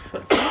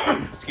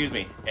 Excuse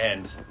me.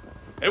 And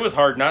it was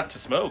hard not to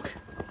smoke.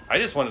 I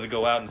just wanted to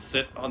go out and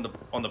sit on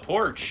the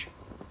porch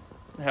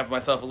and have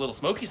myself a little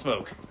smoky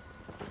smoke.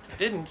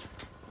 Didn't.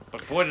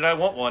 But boy, did I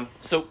want one.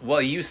 So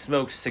while you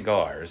smoked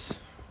cigars,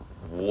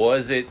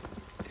 is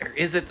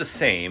it the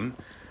same?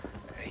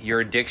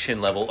 Your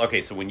addiction level.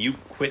 Okay, so when you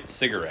quit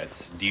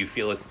cigarettes, do you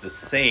feel it's the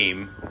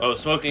same? Oh,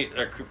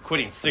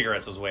 quitting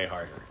cigarettes was way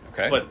harder.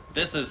 Okay. But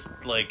this is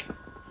like,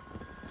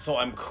 so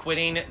I'm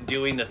quitting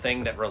doing the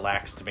thing that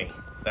relaxed me.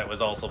 That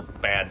was also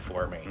bad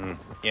for me.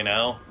 You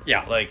know?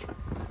 Yeah. Like,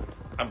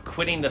 I'm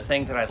quitting the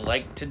thing that I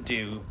like to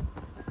do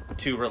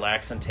to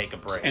relax and take a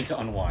break. And to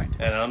unwind.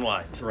 And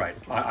unwind. Right.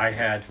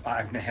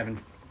 I've been having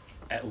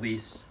at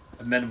least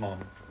a minimum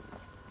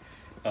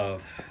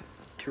of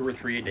 2 or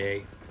 3 a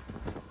day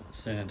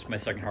since my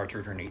second heart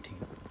surgery in 18.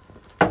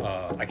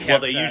 Well,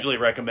 they usually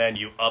recommend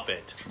you up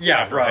it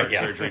after right, heart yeah.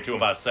 surgery to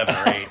about 7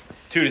 or 8.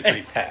 2 to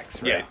 3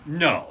 packs, right? Yeah.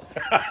 No.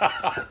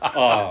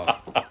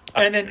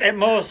 And then at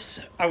most,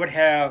 I would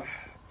have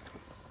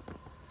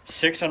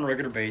 6 on a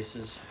regular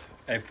basis.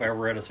 If I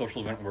were at a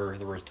social event where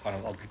there was a ton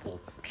of other people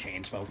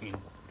chain smoking,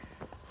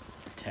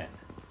 10.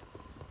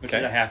 Which is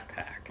Okay. a half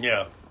pack.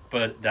 Yeah.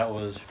 But that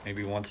was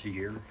maybe once a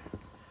year.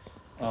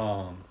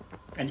 And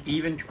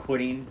even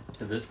quitting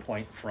to this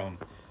point from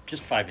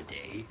just 5 a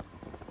day,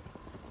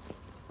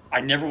 I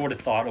never would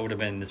have thought it would have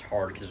been this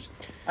hard because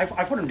I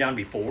put them down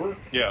before.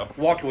 Yeah.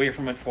 Walked away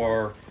from it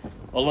for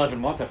 11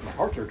 months after my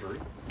heart surgery.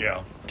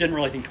 Yeah. Didn't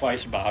really think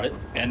twice about it.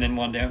 And then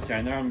one day I'm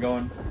standing there, I'm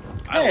going,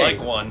 I "Hey, like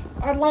one.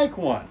 I like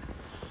one.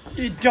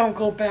 You don't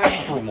go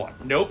back for one."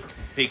 Nope.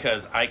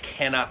 Because I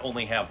cannot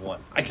only have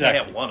one. I Exactly.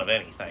 can't have one of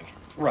anything.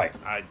 Right.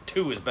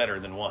 2 is better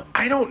than 1.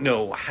 I don't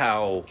know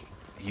how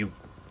you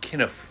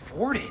can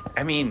afford it.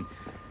 I mean,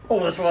 Oh,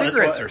 that's why,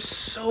 cigarettes are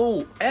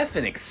so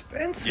effing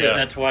expensive. Yeah.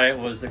 That's why it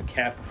was a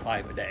cap of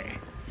 5 a day.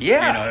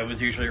 Yeah. You know, it was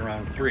usually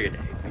around 3 a day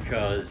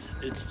because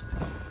it's,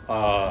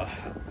 I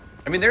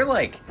mean, they're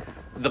like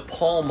the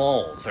Pall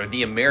Malls or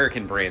the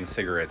American brand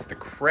cigarettes, the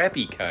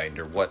crappy kind,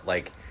 are what,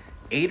 like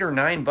 $8 or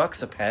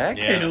 $9 a pack?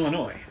 Yeah. in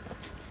Illinois.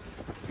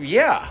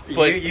 Yeah,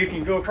 but you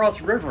can go across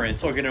the river and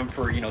still get them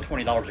for,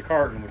 $20 a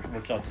carton, which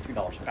works out to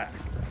 $2 a pack.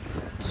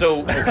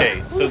 so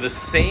okay, so the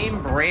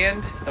same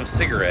brand of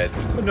cigarette.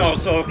 No,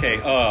 so okay,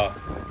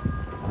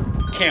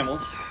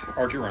 Camels,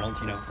 R.G. Reynolds,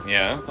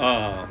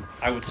 Yeah.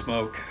 I would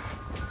smoke,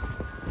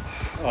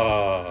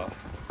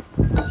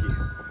 let's see,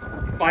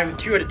 buy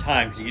 2 at a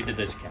time because you get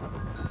the discount.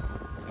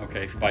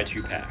 Okay, if you buy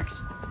 2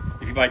 packs.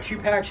 If you buy 2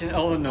 packs in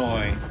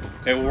Illinois,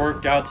 it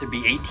worked out to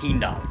be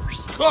 $18.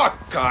 Oh,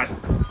 God.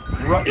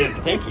 Right.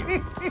 Thank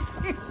you.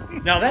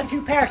 Now that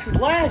 2 packs would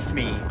last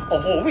me a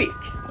whole week.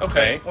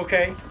 Okay.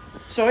 Okay,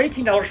 so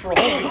 $18 for a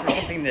whole week for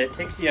something that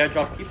takes the edge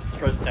off, keeps the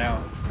stress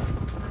down.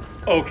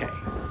 Okay.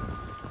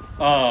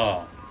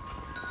 But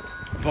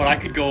I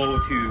could go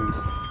to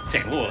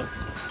St. Louis,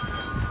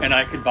 and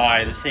I could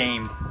buy the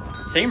same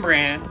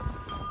brand,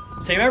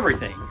 same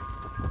everything,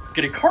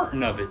 get a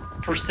carton of it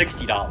for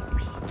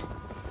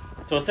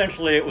 $60. So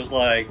essentially, it was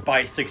like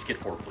buy 6 get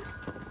 4 free.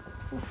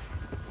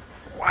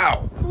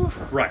 Wow.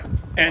 Right.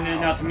 And then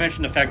not to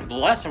mention the fact that the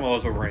last time I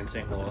was over in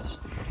St. Louis,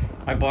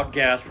 I bought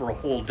gas for a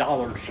whole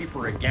 $1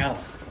 cheaper a gallon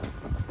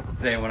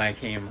than when I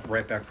came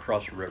right back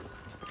across the river.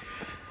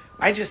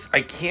 I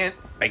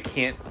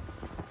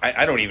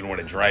don't even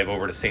want to drive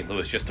over to St.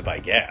 Louis just to buy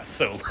gas.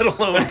 So let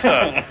alone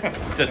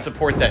to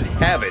support that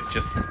habit.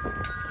 Just,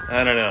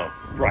 I don't know.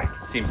 Right.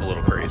 Seems a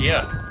little crazy.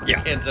 Yeah.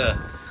 Yeah. And,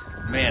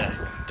 man,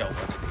 I don't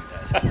want to do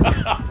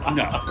that.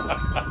 No.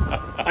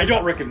 I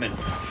don't recommend it.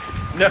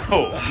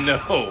 No.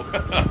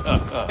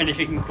 And if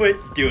you can quit,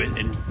 do it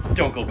and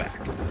don't go back.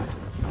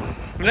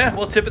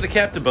 Well, tip of the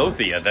cap to both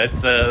of you.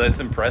 That's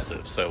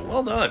impressive. So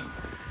well done.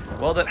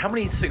 Well, then, how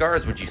many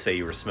cigars would you say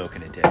you were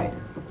smoking a day?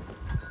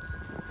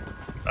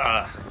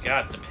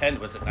 God, depend.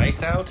 Was it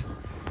nice out?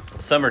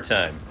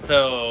 Summertime.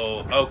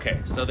 So,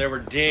 okay. So there were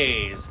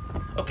days.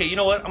 Okay, you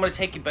know what? I'm going to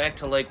take you back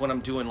to, like, when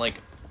I'm doing, like,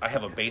 I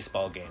have a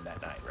baseball game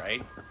that night,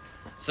 right?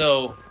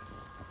 So,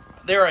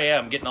 there I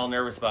am, getting all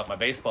nervous about my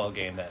baseball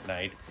game that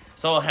night.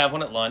 So I'll have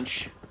one at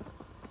lunch.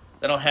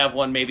 Then I'll have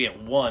one maybe at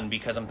 1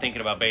 because I'm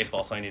thinking about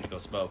baseball, so I need to go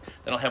smoke.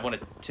 Then I'll have one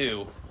at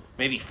 2,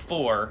 maybe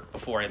 4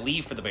 before I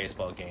leave for the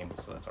baseball game.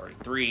 So that's already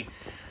 3.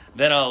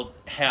 Then I'll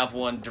have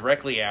one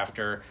directly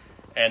after,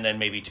 and then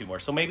maybe 2 more.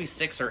 So maybe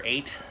 6 or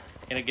 8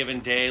 in a given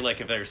day,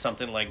 like if there's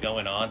something like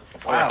going on.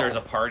 Or Wow. if there's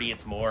a party,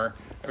 it's more.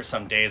 There were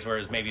some days where it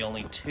was maybe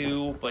only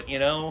 2, but you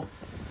know,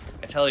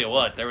 I tell you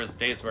what, there was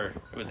days where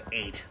it was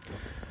 8.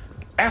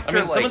 After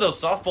I mean, some of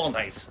those softball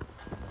nights,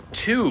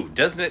 2,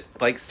 doesn't it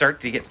like start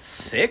to get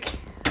sick?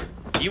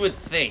 you would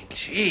think.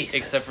 Jesus.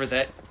 Except for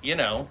that, you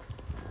know,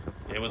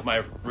 it was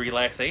my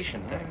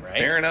relaxation thing, right?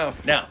 Fair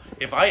enough. Now,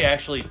 if I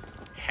actually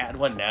had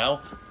one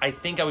now, I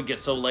think I would get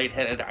so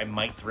lightheaded I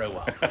might throw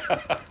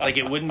up. Like,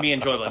 it wouldn't be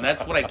enjoyable. And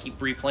that's what I keep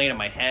replaying in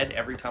my head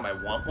every time I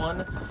want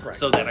one, Right.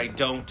 so that I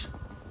don't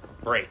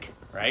break,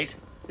 right?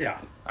 Yeah.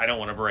 I don't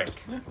want to break.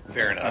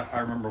 Fair enough. I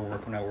remember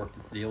when I worked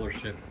at the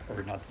dealership,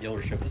 or not the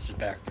dealership, this is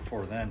back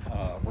before then,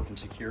 working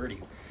security.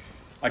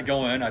 I'd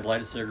go in, I'd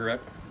light a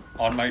cigarette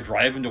on my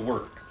drive into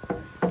work,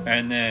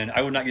 and then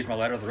I would not use my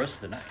lighter the rest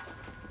of the night.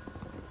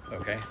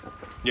 Okay?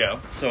 Yeah.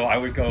 So I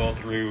would go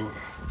through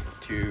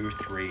 2,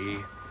 3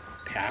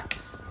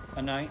 packs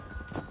a night.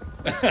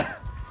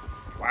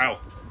 Wow.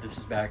 This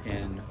is back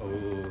in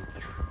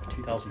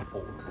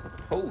 2004.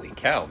 Holy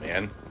cow,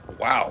 man.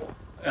 Wow.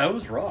 That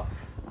was rough.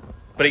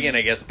 But again,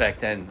 I guess back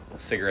then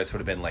cigarettes would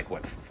have been like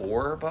what,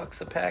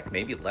 $4 a pack,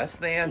 maybe less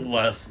than.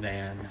 Less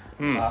than.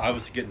 Hmm. I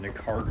was getting a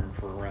carton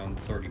for around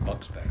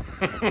 $30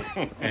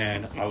 back.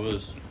 And I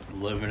was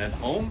living at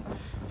home,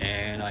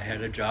 and I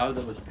had a job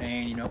that was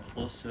paying, you know,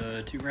 close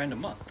to $2,000 a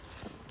month.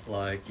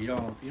 Like, you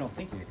don't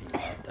think anything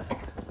about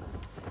that.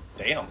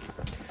 Damn.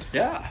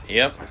 Yeah.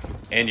 Yep.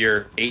 And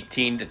you're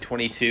 18 to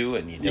 22,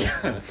 and you don't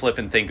Yeah. flip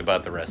and think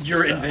about the rest. You're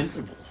of the stuff.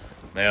 invincible.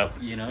 Yep.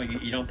 You know,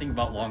 you don't think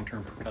about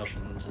long-term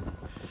repercussions and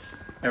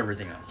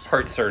everything else.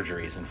 Heart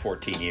surgeries in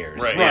 14 years.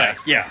 Right. Right.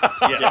 Yeah.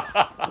 Yes.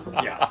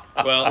 Yeah.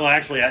 Well,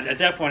 actually, at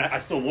that point, I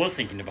still was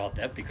thinking about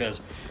that because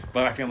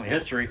by my family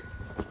history,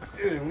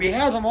 we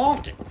have them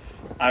often.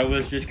 I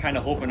was just kind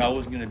of hoping I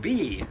wasn't going to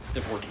be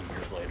the 14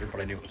 years later,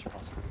 but I knew it was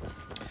possible. Well,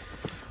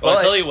 Well,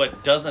 I'll tell you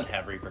what doesn't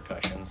have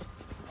repercussions.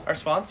 Our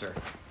sponsor,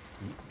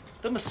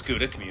 the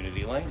Mascuda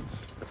Community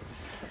Lanes.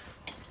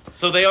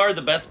 So they are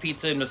the best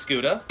pizza in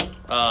Mascuda.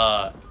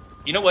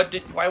 You know what?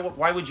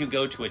 Why would you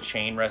go to a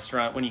chain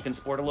restaurant when you can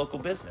support a local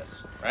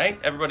business, right?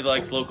 Everybody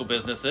likes local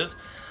businesses.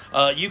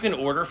 You can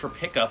order for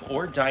pickup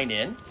or dine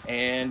in,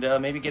 and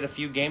maybe get a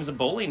few games of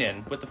bowling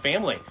in with the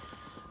family.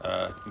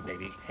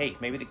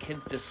 Maybe the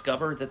kids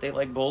discover that they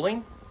like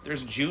bowling.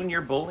 There's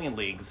junior bowling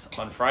leagues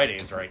on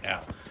Fridays right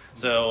now.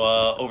 So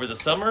over the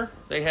summer,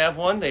 they have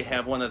one. They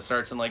have one that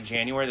starts in like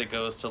January that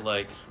goes to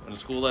like when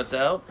school lets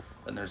out.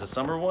 Then there's a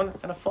summer one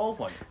and a fall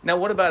one. Now,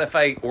 what about if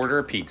I order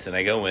a pizza and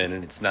I go in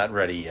and it's not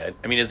ready yet?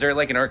 I mean, is there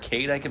like an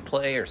arcade I could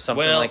play or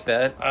something like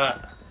that?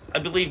 I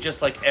believe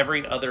just like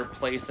every other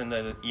place in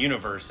the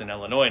universe in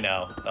Illinois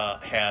now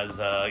has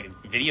a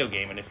video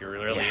game, and if you're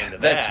really into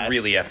that, That's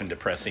really effing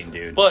depressing,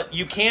 dude. But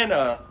you can,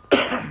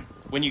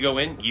 when you go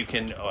in, you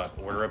can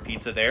order a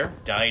pizza there,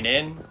 dine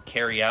in,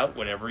 carry out,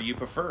 whatever you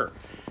prefer.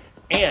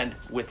 And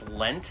with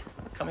Lent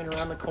coming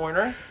around the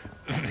corner,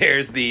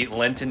 There's the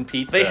Lenten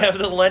pizza. they have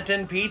the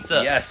Lenten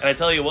pizza. Yes. And I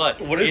tell you what.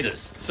 What is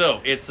it's- this?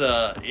 So,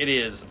 it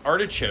is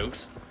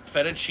artichokes,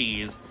 feta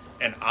cheese,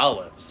 and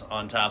olives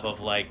on top of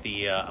like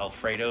the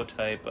Alfredo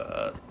type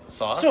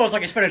sauce. So it's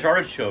like a spinach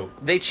artichoke.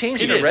 They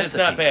changed It the is, recipe. it's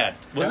not bad.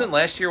 Wasn't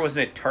last year? Wasn't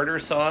it tartar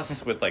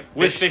sauce with like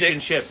with fish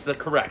and sticks? chips, the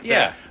correct.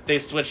 Yeah. They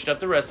switched up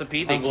the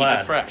recipe. They I'm keep glad.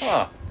 it fresh.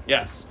 Huh.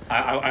 Yes.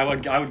 I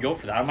would go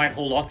for that. I might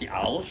hold off the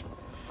olives.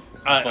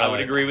 I would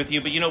agree with you,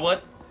 but you know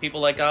what?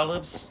 People like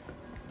olives,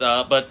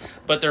 but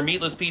their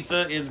meatless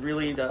pizza is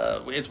really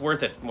it's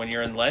worth it when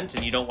you're in Lent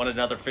and you don't want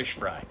another fish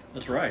fry.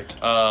 That's right.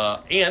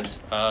 And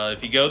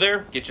if you go there,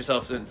 get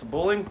yourself in some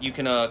bowling, you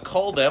can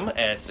call them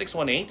at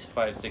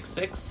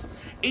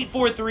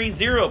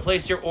 618-566-8430.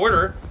 Place your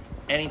order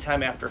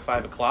anytime after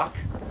 5 o'clock,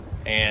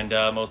 and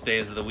most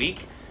days of the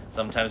week.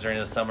 Sometimes during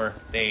the summer,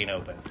 they ain't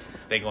open.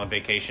 They go on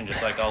vacation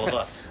just like all of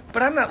us.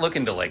 But I'm not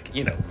looking to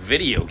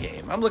video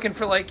game. I'm looking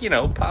for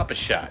Papa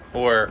Shot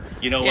or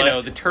You know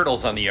what? the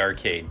Turtles on the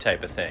arcade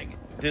type of thing.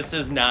 This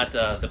is not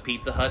the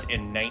Pizza Hut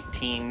in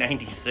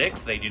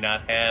 1996. They do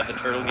not have the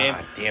turtle game.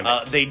 Damn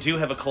it. They do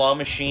have a claw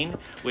machine,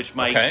 which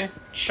my Okay.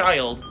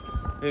 child,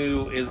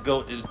 who is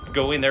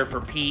going there for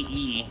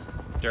PE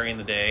during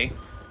the day,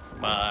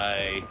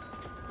 my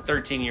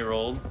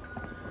 13-year-old,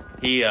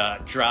 he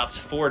dropped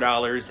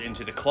 $4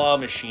 into the claw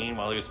machine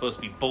while he was supposed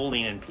to be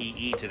bowling in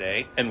PE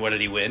today. And what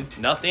did he win?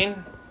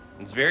 Nothing.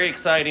 It's very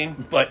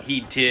exciting. But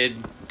he did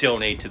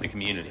donate to the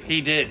community.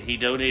 He did. He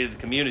donated to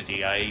the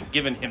community. I had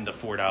given him the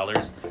 $4.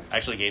 I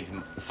actually gave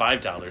him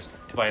 $5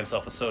 to buy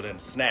himself a soda and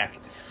a snack.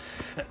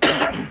 But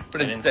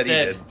And instead he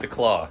instead- did the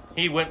claw.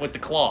 He went with the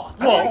claw.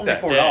 Well, like only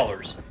that.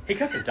 $4. He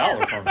kept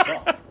 $1 for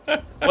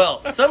himself.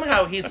 Well,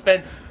 somehow he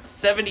spent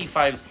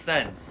 75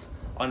 cents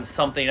on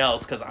something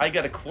else because I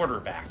got a quarter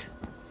back.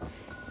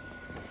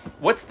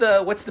 What's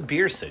the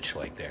beer sitch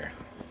like there?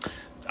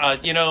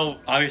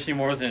 Obviously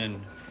more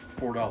than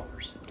 $4.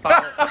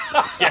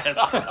 Yes.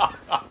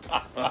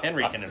 Well,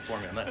 Henry can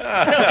inform me on that.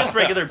 No, just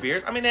regular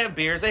beers. I mean, they have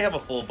beers. They have a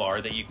full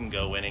bar that you can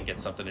go in and get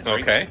something to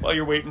drink Okay. while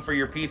you're waiting for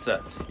your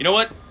pizza. You know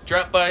what?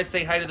 Drop by,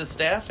 say hi to the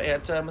staff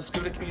at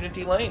Muscuda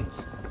Community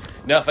Lanes.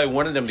 Now, if I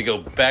wanted them to go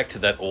back to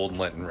that old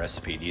Lenten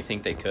recipe, do you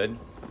think they could?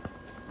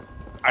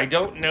 I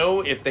don't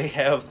know if they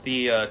have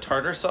the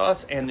tartar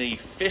sauce and the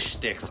fish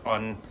sticks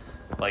on,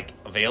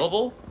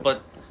 available,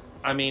 but,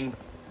 I mean,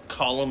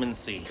 call them and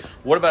see.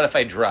 What about if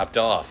I dropped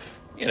off,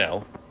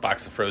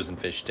 box of frozen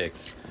fish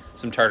sticks,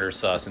 some tartar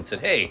sauce, and said,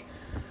 hey,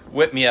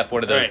 whip me up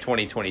one of those Right.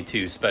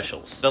 2022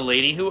 specials? The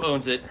lady who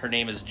owns it, her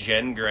name is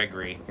Jen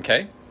Gregory.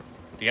 Okay.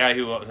 The guy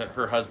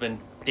her husband,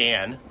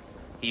 Dan,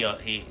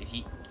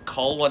 he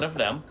call one of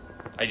them.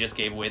 I just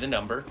gave away the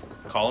number.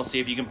 Call and see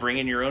if you can bring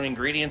in your own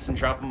ingredients and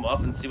drop them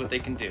off and see what they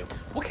can do.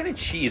 What kind of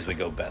cheese would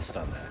go best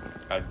on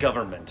that?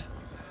 Government.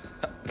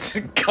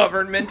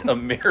 Government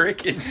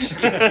American cheese.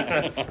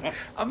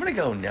 I'm gonna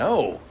go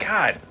no.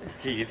 God, Let's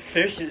see,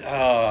 fish and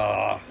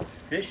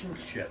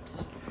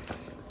chips.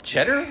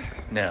 cheddar?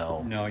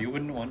 No. No, you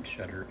wouldn't want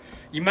cheddar.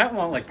 You might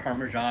want like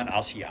Parmesan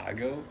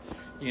Asiago.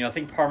 I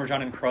think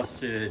Parmesan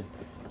encrusted.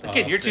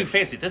 Again, you're too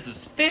fish. fancy. This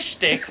is fish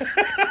sticks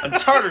and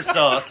tartar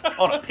sauce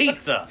on a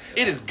pizza.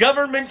 It is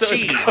government So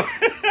it's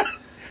cheese.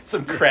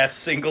 Some craft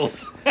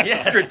singles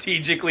Yes.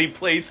 strategically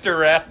placed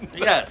around. the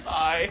Yes.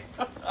 pie.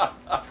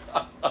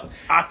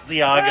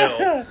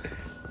 Asiago.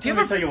 Do you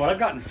ever tell you what? I've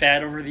gotten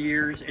fat over the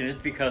years, and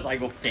it's because I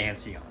go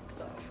fancy on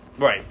stuff.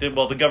 Right.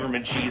 Well, the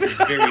government cheese is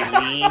very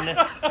lean.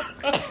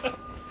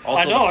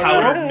 Also, I know, the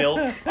I powdered know.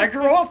 milk. I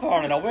grew up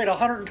on it. I weighed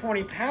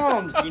 120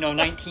 pounds,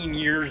 19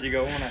 years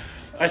ago when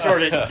I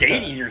started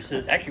dating your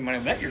sister. Actually, when I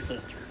met your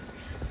sister.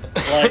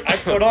 I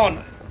put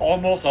on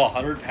almost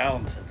 100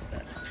 pounds since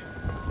then.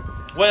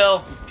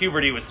 Well,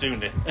 puberty was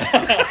soon to. It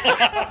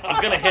was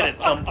going to hit at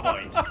some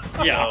point.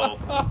 Yeah.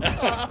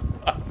 So.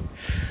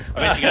 I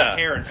bet you got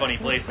hair in funny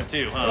places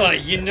too, huh? Well,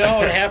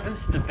 it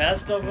happens to the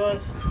best of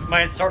us.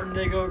 Mine's starting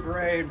to go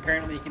gray, and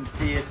apparently you can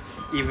see it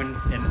even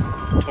in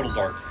total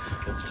darkness.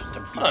 It's just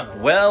a Huh.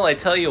 Well, I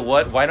tell you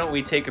what, why don't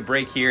we take a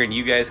break here and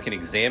you guys can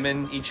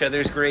examine each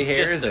other's gray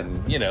hairs Just a-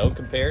 and,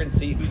 compare and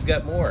see who's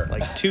got more.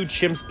 Like two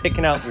chimps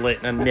picking out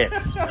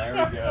nits.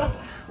 There we go.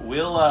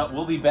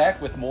 We'll be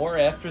back with more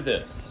after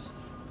this.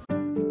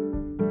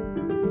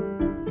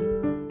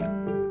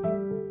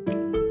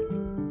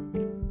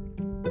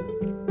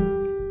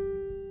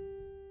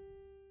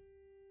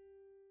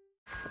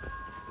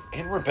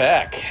 And we're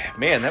back.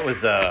 Man, that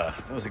was a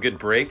good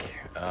break.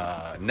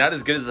 Not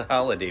as good as the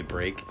holiday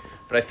break,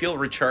 but I feel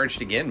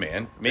recharged again,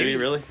 man. Maybe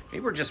really?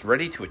 Maybe we're just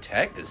ready to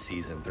attack this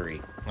season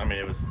 3. I mean,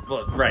 it was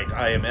right.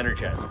 I am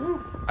energized.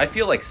 I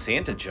feel like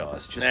Santa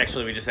Jaws. Just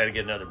Actually, we just had to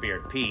get another beer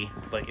and pee,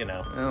 but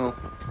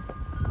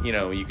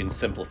well, you can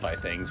simplify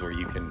things, or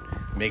you can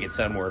make it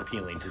sound more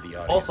appealing to the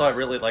audience. Also, I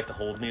really like the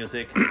hold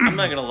music. I'm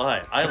not gonna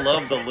lie. I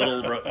love the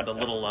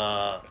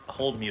little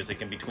hold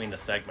music in between the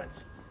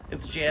segments.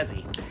 It's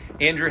jazzy.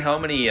 Andrew, how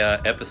many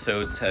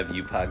episodes have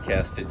you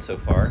podcasted so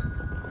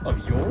far? Of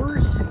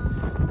yours?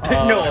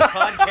 No,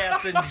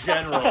 podcasts in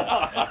general.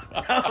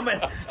 How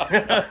many?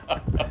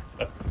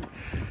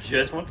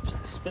 Just want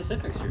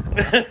specifics here.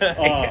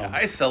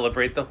 I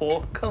celebrate the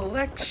whole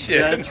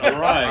collection. That's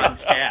right.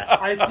 Podcasts.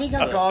 I think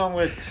I've gone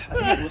with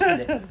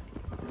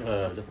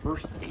the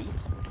first 8.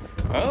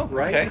 Oh,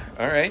 Right? okay.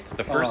 All right.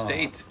 The first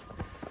 8.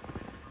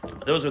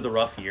 Those were the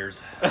rough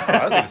years. I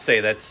was going to say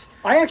that's...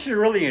 I actually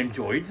really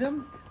enjoyed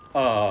them. Cindy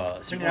and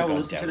I would Going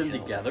listen to them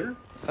downhill. together.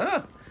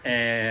 Huh.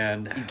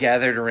 And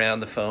Gathered around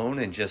the phone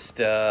and just...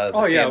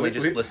 Oh, yeah, family we-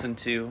 just we- listened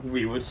to...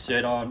 we would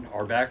sit on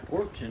our back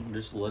porch and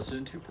just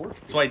listen to porch.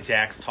 That's why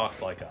Dax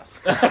talks like us.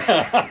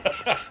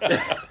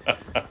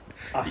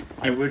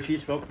 I wish he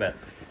spoke better.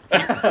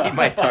 He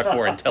might talk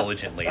more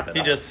intelligently than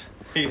He us.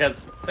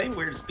 has the same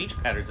weird speech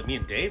patterns that me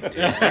and Dave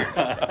do.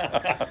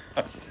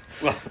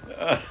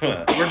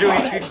 We're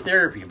doing speech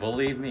therapy,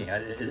 believe me.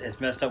 It's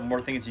messed up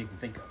more things than you can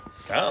think of.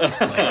 Oh,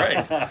 all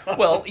right.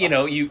 Well,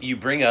 you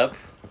bring up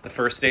the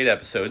first 8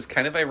 episodes,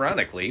 kind of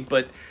ironically,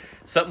 but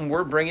something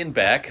we're bringing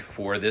back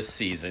for this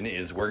season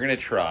is we're going to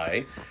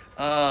try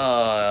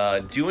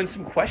doing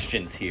some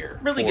questions here.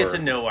 Really for- get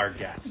to know our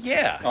guests.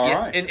 Yeah. All yeah.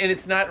 right. And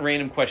it's not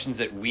random questions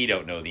that we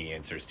don't know the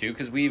answers to,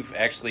 because we've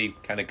actually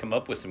kind of come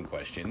up with some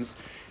questions,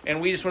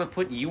 and we just want to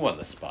put you on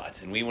the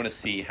spot, and we want to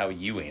see how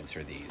you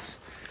answer these.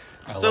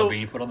 I So- love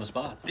being put on the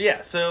spot.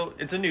 Yeah, so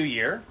it's a new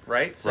year,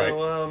 right?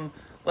 So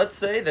let's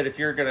say that if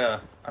you're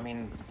gonna,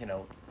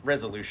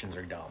 resolutions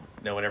are dumb.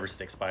 No one ever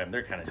sticks by them.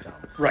 They're kind of dumb.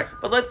 Right.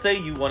 But let's say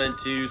you wanted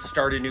to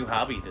start a new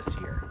hobby this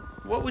year.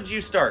 What would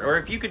you start? Or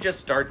if you could just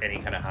start any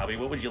kind of hobby,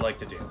 what would you like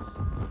to do?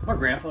 My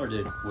grandfather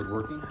did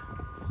woodworking.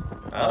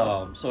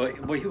 Oh. So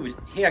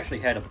he actually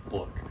had a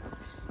book,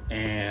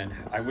 and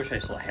I wish I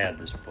still had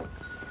this book,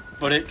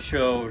 but it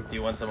showed. Do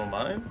you want some of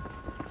mine?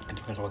 It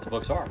depends on what the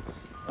books are.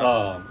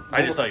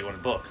 I just thought you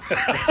wanted books.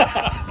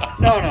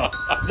 No,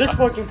 this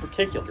book in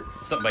particular.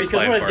 Something by because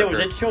Clive what it did was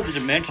Barker. it showed the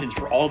dimensions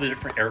for all the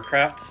different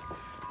aircrafts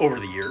over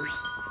the years.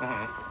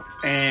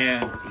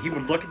 And he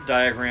would look at the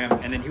diagram,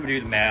 and then he would do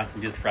the math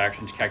and do the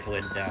fractions,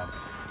 calculate it down,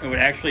 and would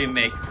actually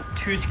make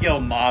 2-scale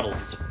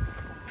models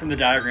from the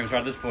diagrams out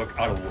of this book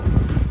out of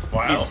wood.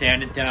 Wow. He'd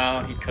sand it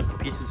down, he'd cut the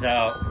pieces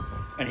out,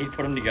 and he'd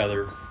put them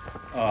together.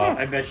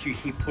 I bet you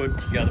he put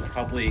together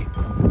probably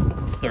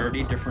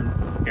 30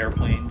 different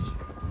airplanes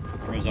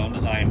from his own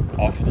design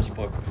off of this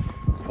book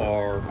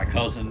for my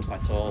cousins,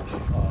 myself,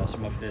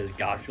 some of his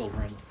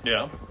godchildren.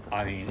 Yeah.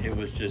 I mean, it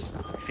was just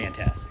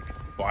fantastic.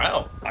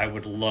 Wow. I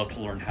would love to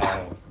learn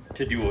how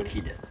to do what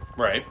he did.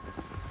 Right.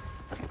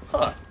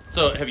 Huh.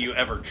 So have you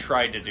ever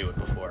tried to do it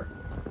before?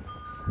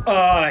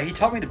 He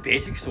taught me the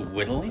basics of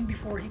whittling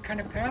before he kind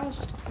of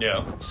passed.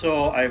 Yeah.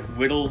 So I've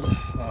whittled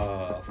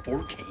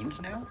 4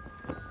 canes now.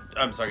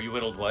 I'm sorry, you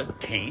whittled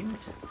what?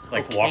 Canes?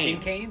 Like Oh, walking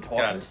canes. canes, Got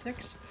walking it.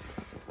 sticks.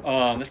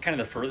 That's kind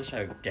of the furthest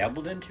I've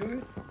dabbled into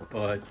it.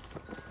 But,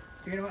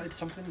 you know, it's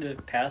something to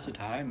pass the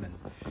time and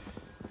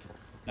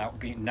not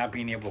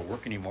being able to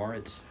work anymore.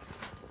 It's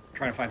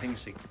trying to find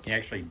things that you can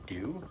actually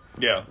do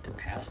Yeah. to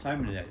pass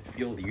time and that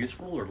feel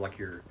useful or like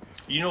you're...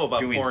 You know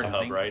about Doing Pornhub,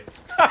 something. right?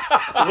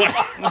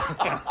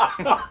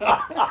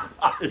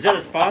 Is that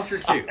a sponsor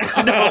too?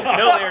 No,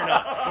 they're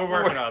not. We're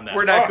working on that.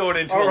 We're not going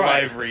into all a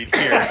right. live read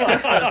here.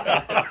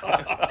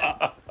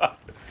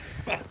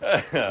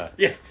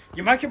 Yeah,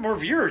 you might get more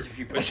viewers if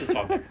you put this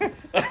on there.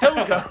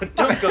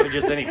 Don't go to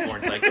just any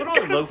porn site. Go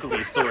to a locally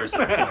sourced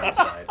porn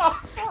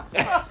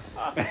site.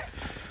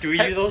 Do we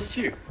do those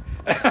too?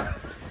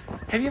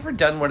 Have you ever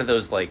done one of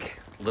those like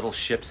little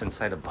ships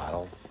inside a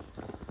bottle?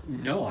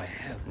 No, I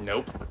haven't.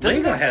 Nope.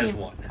 Lego that has seem-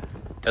 one.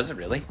 Does it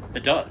really?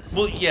 It does.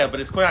 Well, yeah, but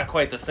it's not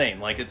quite the same.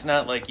 Like, it's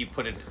not like you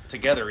put it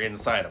together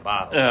inside a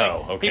bottle.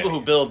 Oh, Like, okay. People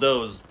who build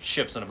those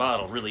ships in a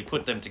bottle really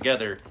put them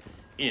together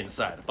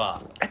inside a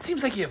bottle. It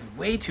seems like you have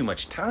way too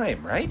much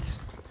time, right?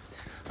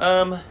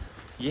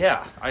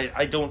 Yeah,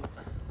 I don't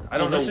Well,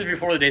 know. this is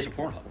before the days of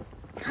Pornhub.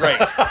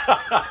 Right.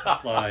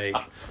 Like,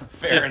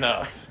 Fair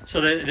enough. So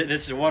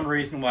this is one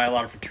reason why a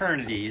lot of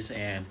fraternities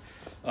and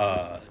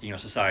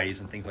societies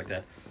and things like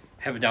that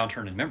have a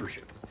downturn in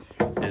membership,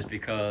 is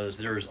because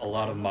there's a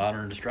lot of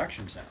modern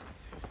distractions now.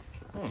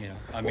 You know,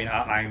 I mean,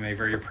 I'm a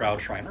very proud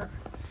Shriner.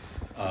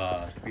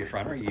 To be a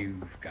Shriner,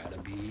 you've got to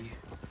be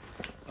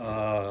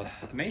a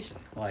Mason.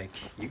 Like,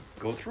 you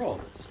go through all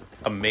this.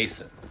 A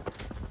Mason.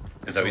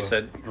 Is that what you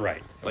said?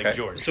 Right. Like Okay.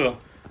 George. So,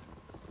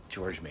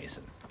 George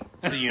Mason.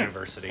 It's a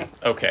university.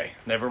 Okay.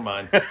 Never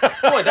mind. Boy,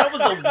 that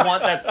was the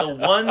one. That's the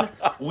one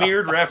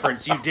weird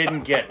reference you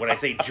didn't get when I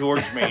say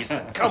George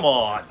Mason. Come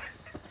on.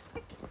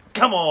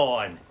 Come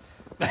on.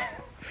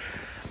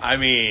 I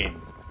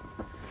mean,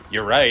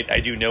 you're right. I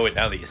do know it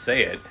now that you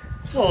say it.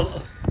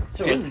 well,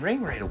 so Didn't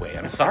ring right away.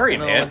 I'm sorry,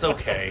 No, man. it's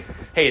okay.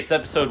 Hey, it's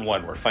episode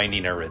 1. We're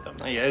finding our rhythm.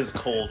 Yeah, it's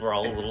cold. We're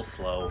all a little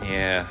slow.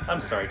 Yeah. I'm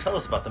sorry. Tell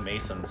us about the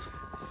Masons.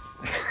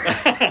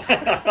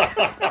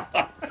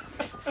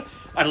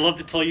 I'd love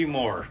to tell you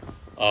more.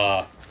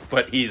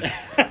 But he's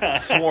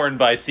sworn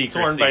by secrecy.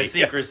 Sworn by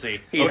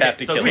secrecy. He'd Okay, have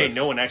to it's kill okay. us.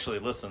 No one actually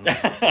listens.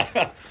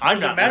 I'm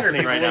not matter if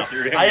listening right people now.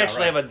 listen, yeah, I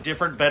actually right. have a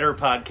different, better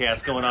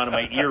podcast going on in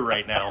my ear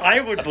right now. I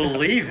would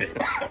believe it.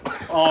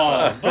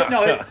 But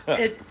no,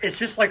 it's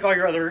just like all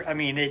your other. I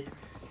mean,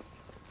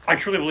 I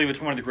truly believe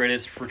it's one of the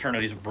greatest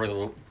fraternities of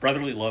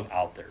brotherly love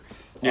out there.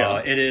 Yeah.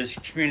 It is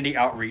community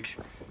outreach.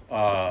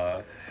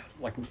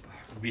 Like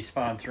we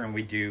sponsor and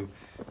we do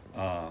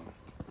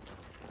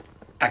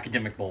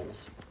academic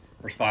bowls,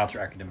 or sponsor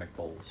academic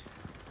bowls,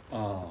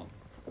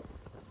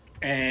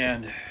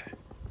 and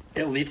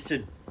it leads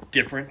to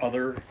different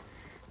other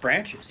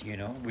branches. You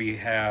know, we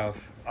have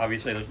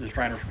obviously the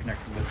Shriners are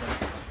connected with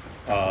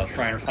them.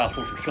 Shriners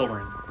Hospital for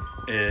Children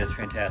is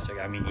fantastic.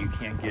 I mean, you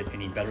can't get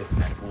any better than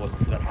that. If it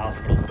wasn't for that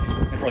hospital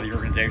and for the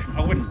organization,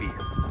 I wouldn't be here.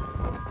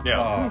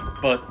 Yeah.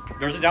 But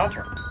there's a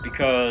downturn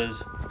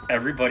because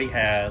everybody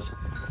has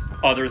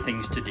other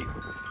things to do.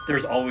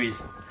 There's always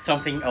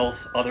something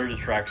else, other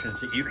distractions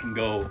that you can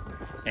go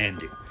and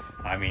do.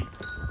 I mean,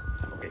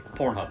 okay,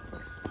 Pornhub.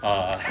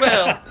 Well,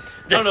 I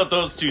don't know if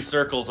those two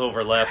circles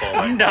overlap all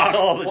that. Not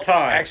all the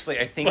time. Actually,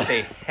 I think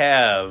they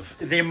have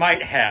They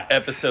might have.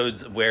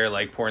 episodes where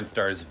like porn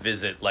stars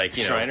visit like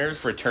Shriners?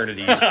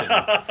 fraternities. And,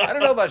 I don't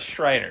know about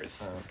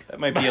Shriners. That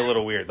might be a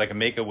little weird, like a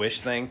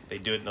Make-A-Wish thing. They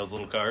do it in those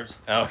little cars.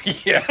 Oh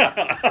yeah.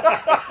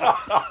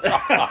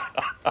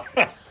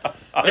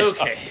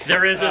 Okay.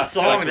 There is a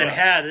song Like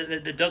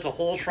that does a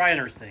whole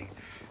Shriners thing.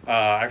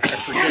 I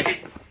forget.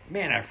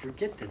 Man, I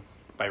forget the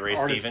By Ray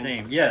artist's Stevens.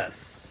 name.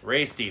 Yes,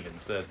 Ray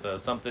Stevens. That's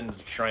something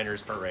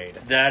Shriners Parade.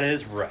 that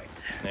is right.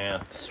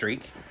 Yeah.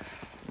 Streak.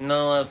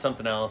 No, I'll have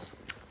something else.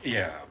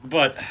 Yeah,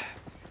 but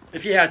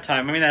if you had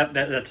time, I mean,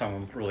 that song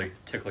will really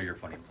tickle your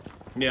funny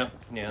bone. Yeah,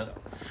 yeah.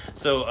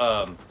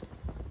 So,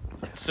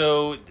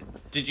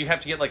 did you have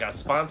to get like a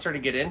sponsor to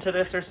get into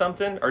this or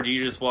something? Or do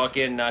you just walk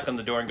in, knock on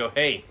the door, and go,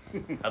 hey,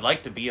 I'd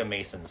like to be a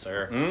mason,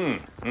 sir.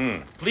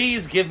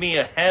 Please give me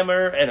a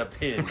hammer and a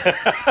pin.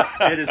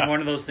 It is one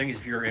of those things,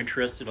 if you're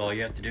interested, all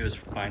you have to do is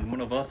find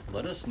one of us,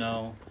 let us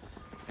know,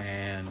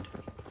 and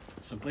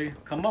simply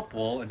come up.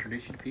 We'll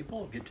introduce you to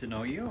people, get to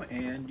know you,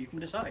 and you can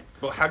decide.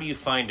 Well, how do you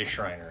find a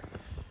Shriner?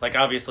 Like,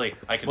 obviously,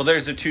 I could... Well,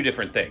 there's the two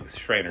different things,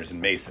 Shriners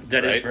and Masons.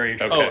 That is right? very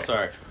true. Okay. Oh,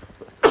 sorry.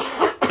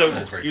 So,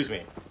 Excuse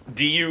me.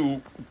 do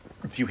you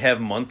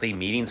have monthly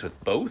meetings with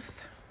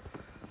both?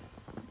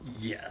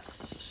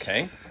 Yes.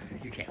 Okay.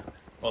 You can.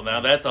 Well,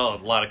 now that's a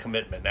lot of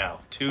commitment now.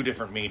 2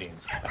 different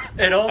meetings.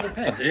 It all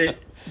depends.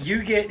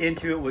 You get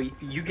into it,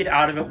 you get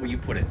out of it what you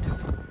put into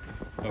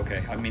it.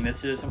 Okay, I mean,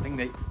 this is something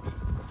that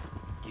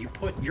you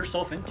put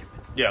yourself into it.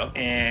 Yeah.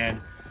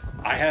 And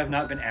I have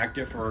not been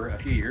active for a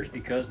few years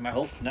because my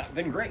health's not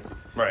been great.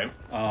 Right.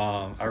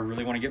 I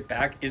really want to get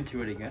back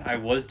into it again. I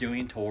was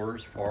doing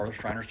tours for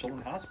Shriners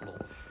Children's Hospital.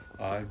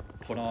 I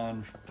put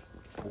on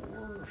 4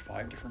 or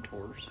 5 different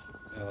tours,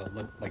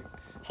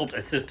 helped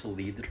assist to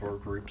lead the tour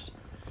groups.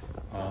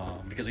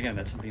 Because again,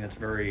 that's something that's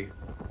very,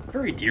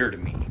 very dear to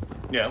me.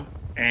 Yeah.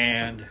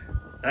 And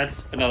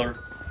that's another,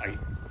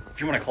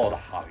 if you want to call it a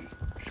hobby,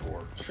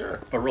 sure. Sure.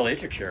 But really,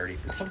 it's a charity.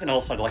 It's something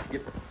else I'd like to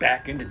get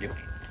back into doing.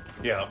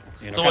 Yeah.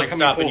 You know, So kinda what's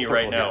coming stopping full you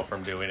right circle now here.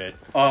 from doing it?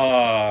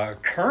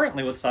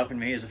 Currently, what's stopping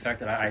me is the fact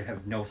that I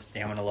have no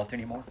stamina left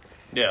anymore.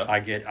 Yeah. I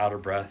get out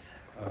of breath.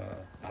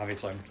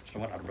 Obviously, I'm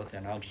somewhat out of breath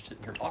now, just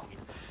sitting here talking.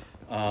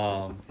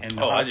 And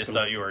the I just hospital-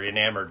 thought you were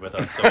enamored with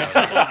us so much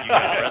that you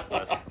got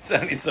breathless.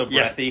 Sounding so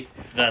Yeah. breathy.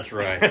 That's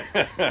right.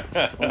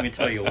 Let me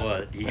tell you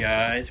what, you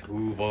guys,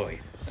 ooh boy.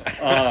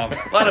 A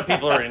lot of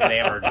people are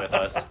enamored with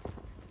us.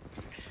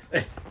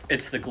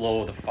 It's the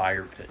glow of the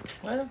fire pit.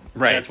 Well,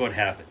 Right. That's what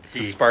happens. It's the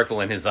See,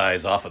 sparkle in his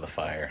eyes off of the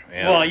fire.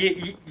 Yeah. well,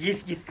 you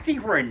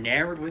think we're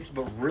enamored with you,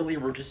 but really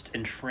we're just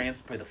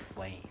entranced by the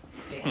flame.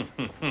 damn.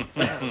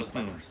 That was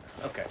my worst.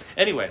 Okay.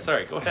 Anyway,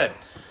 sorry. Go ahead.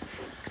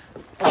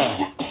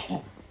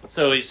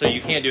 So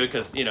you can't do it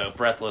because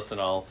breathless and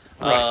all.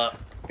 Right.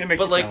 It makes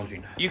but it like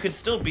challenging. you could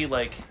still be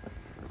like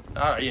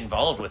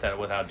involved with that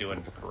without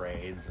doing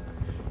parades and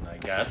I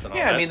guess and all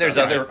yeah, that I mean, there's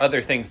stuff, other right?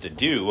 other things to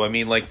do. I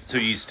mean, like, so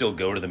you still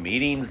go to the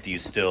meetings? Do you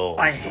still?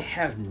 I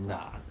have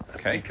not.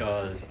 Okay.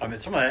 Because, I mean,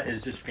 some of that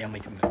is just family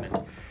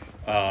commitment.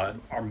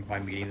 My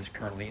meeting is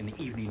currently in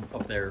the evening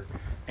up there,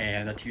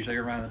 and that's usually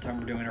around the time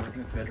we're doing everything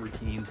with bed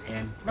routines,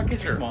 and my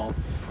kids are small.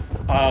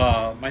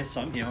 My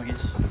son,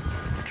 he's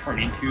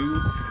turning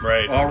 2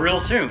 Right. real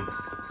soon.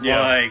 Yeah.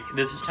 Like,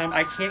 this is time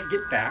I can't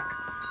get back,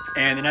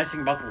 and the nice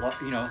thing about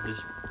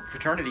this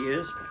fraternity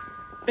is,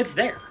 it's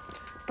there.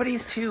 But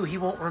he's 2. He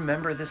won't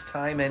remember this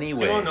time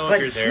anyway. You don't know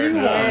But if you're there. he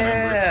or not.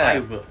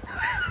 won't remember.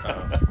 I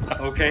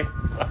will. Okay?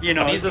 These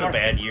it's are the not-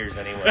 bad years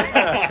anyway.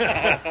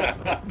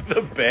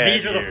 The bad.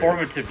 These are the years.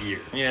 formative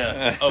years.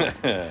 Yeah. Oh,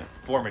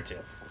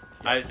 formative.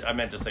 I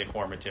meant to say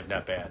formative,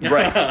 not bad.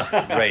 Right.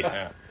 Right.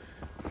 Yeah.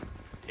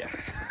 Yeah.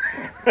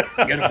 You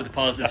gotta put the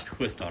positive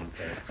twist on it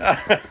there.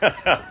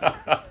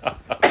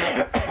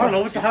 I don't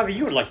know, what's the hobby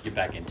you would like to get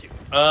back into?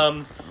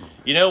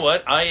 You know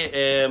what?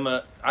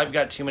 I've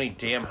got too many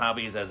damn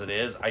hobbies as it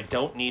is. I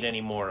don't need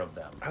any more of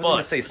them. I was going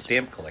to say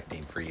stamp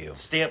collecting for you.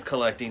 Stamp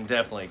collecting,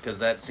 definitely, because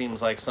that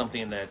seems like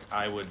something that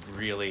I would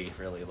really,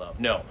 really love.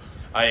 No,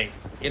 I've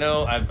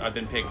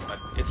been picking.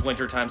 It's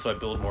winter time, so I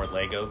build more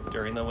Lego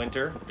during the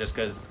winter, just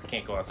because I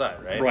can't go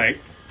outside, right? Right.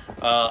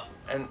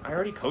 And I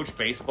already coach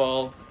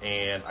baseball,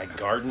 and I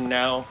garden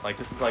now. Like,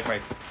 this is like my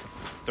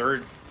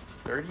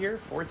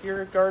fourth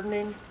year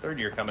gardening, third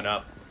year coming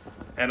up.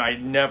 And I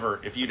never,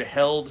 if you'd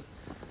held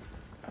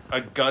a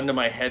gun to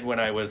my head when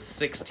I was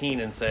 16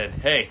 and said,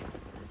 hey,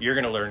 you're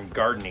going to learn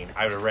gardening,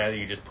 I would have rather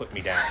you just put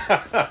me down.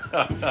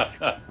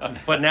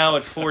 But now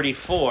at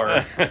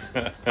 44,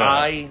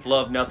 I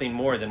love nothing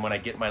more than when I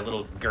get my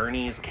little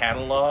Gurney's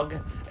catalog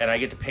and I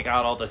get to pick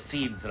out all the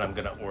seeds that I'm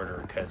going to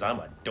order because I'm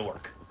a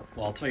dork.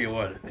 Well, I'll tell you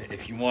what,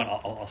 if you want,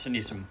 I'll send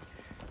you some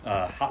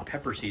hot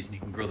pepper seeds and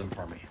you can grow them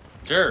for me.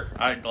 Sure.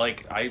 I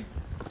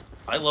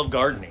love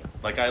gardening.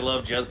 Like, I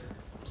love just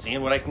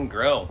seeing what I can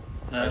grow.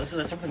 That's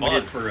something fun. we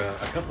did for a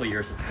couple of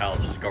years at the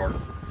house's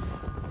garden.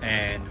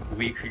 And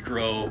we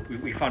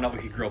found out we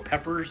could grow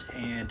peppers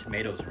and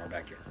tomatoes in our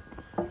backyard.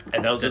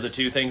 And those are the That's-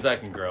 2 things I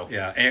can grow.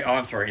 Yeah,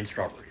 and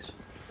strawberries.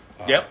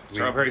 Yep, we-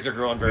 strawberries are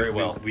growing very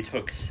well. We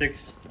took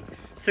six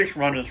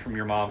runners from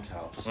your mom's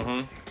house,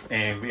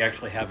 and we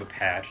actually have a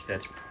patch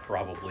that's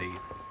probably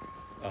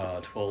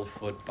 12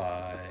 foot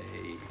by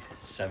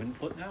 7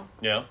 foot now.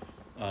 Yeah.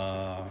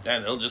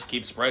 And they'll just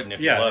keep spreading if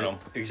you let them.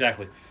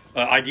 Exactly.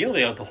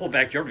 Ideally, the whole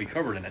backyard would be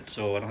covered in it,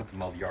 so I don't have to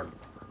mow the yard.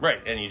 Right,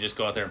 and you just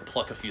go out there and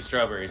pluck a few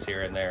strawberries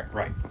here and there.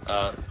 Right.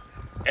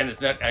 And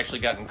it's not actually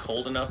gotten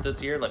cold enough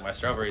this year. Like, my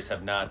strawberries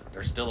have not,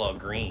 they're still all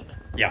green.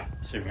 Yeah.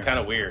 It's kind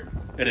of weird.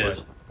 It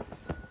is.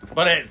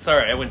 But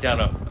sorry, I went down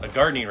a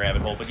gardening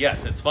rabbit hole. But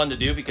yes, it's fun to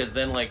do because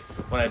then, like,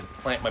 when I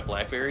plant my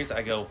blackberries,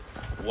 I go,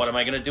 what am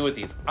I going to do with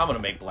these? I'm going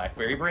to make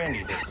blackberry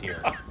brandy this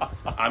year.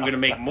 I'm going to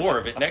make more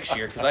of it next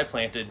year because I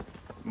planted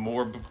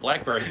more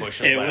blackberry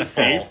bushes It last was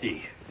fall.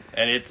 tasty.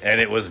 And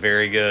it was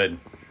very good.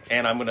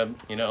 And I'm going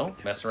to,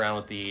 mess around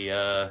with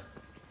the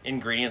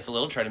ingredients a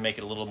little, try to make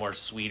it a little more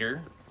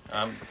sweeter.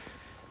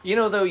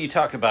 Though, you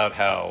talk about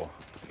how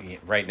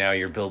right now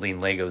you're building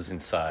Legos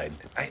inside.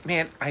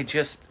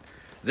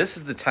 This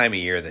is the time of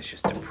year that's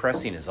just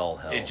depressing as all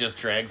hell. It just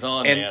drags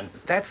on, and man.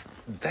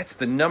 that's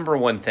the number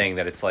one thing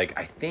that it's like,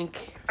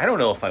 I don't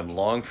know if I'm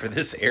long for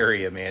this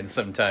area, man,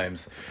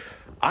 sometimes.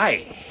 I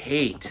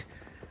hate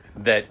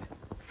that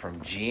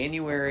from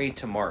January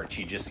to March,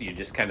 you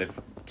just kind of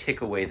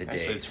tick away the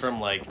days. Actually, it's from,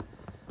 like,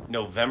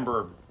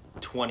 November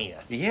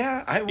 20th.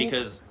 Yeah,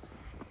 because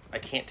I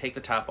can't take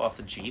the top off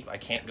the Jeep. I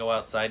can't go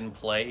outside and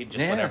play just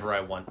Yeah. whenever I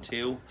want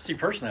to. See,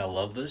 personally, I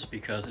love this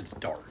because it's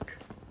dark.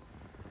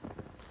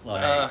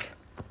 Like,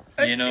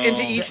 and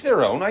to each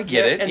their own. I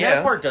get it. And yeah.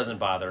 that part doesn't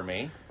bother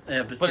me.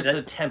 yeah, But see, it's the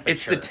that- temperature.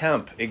 It's the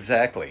temp,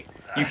 exactly.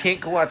 You can't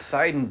go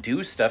outside and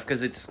do stuff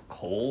because it's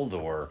cold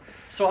or...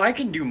 So I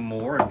can do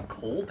more in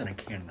cold than I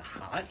can in the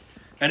hot.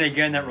 And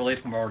again, that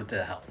relates more to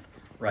the health,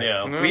 right?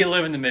 Yeah. We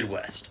live in the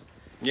Midwest.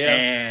 Yeah.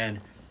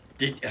 And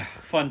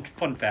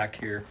fun fact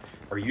here,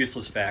 or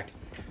useless fact,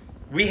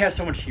 we have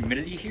so much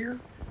humidity here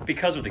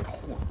because of the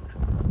corn.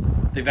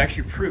 They've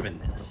actually proven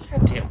this.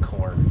 Goddamn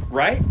corn.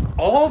 Right?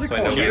 All the So I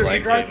corn. know You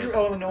what drive life through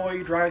Illinois,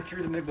 you drive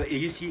through the Midwest,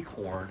 you see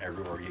corn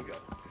everywhere you go.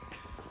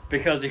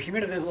 Because the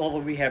humidity level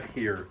we have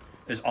here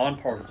is on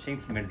par with the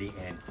same humidity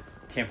in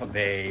Tampa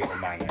Bay or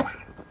Miami.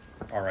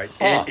 All right?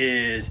 Huh. It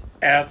is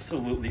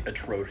absolutely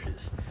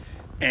atrocious.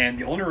 And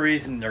the only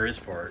reason there is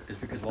for it is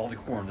because of all the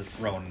corn that's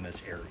grown in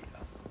this area.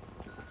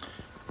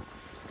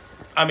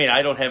 I mean,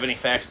 I don't have any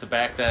facts to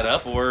back that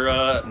up or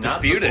not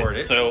dispute support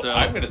it. it. So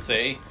I'm going to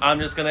say... I'm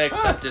just going to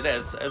accept it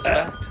as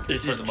fact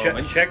Just for the check,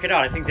 moment. check it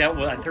out. I think I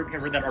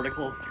read that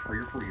article 3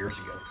 or 4 years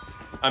ago.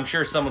 I'm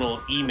sure someone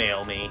will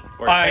email me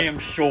or I text am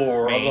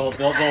sure. me.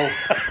 They'll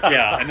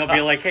yeah, and they'll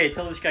be like, "Hey,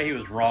 tell this guy he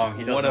was wrong. He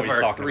doesn't One know of what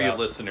he's our talking 3 about."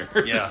 listeners.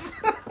 Yeah.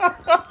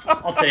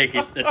 I'll take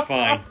it. That's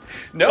fine.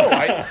 No,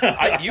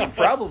 you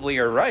probably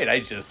are right. I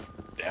just...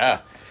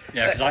 Yeah.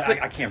 Yeah, because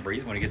I can't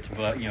breathe when it gets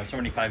to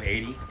 75,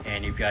 80,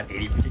 and you've got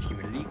 80%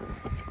 humidity.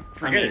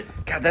 Forget it.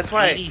 God, that's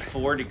why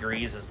 84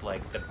 degrees is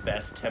like the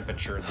best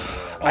temperature in the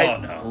world. Oh, I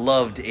no.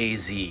 loved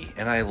AZ,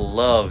 and I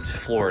loved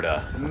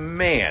Florida.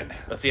 Man.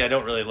 But see, I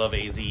don't really love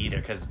AZ either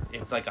because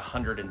it's like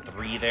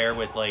 103 there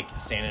with like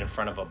standing in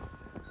front of a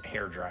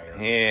hairdryer.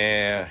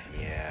 Yeah.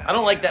 I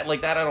don't like that.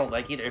 Like that, I don't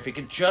like either. If it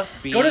could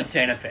just be Go to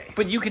Santa Fe.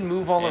 But you can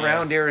move all Yeah.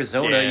 around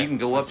Arizona. Yeah, You can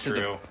go up that's to true.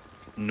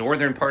 the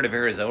northern part of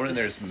Arizona.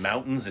 There's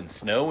mountains and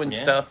snow and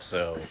Yeah. stuff,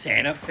 so...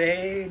 Santa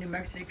Fe, New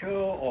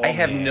Mexico. Oh, I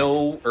have man.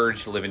 no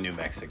urge to live in New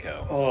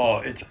Mexico. Oh,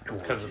 it's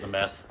gorgeous. because of the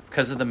meth.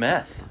 Because of the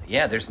meth.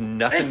 Yeah, there's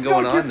nothing It's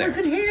going no on there.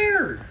 different than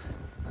here.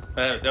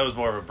 That was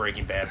more of a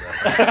Breaking Bad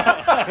reference.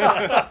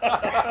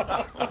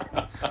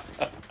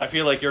 I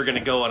feel like you're going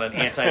to go on an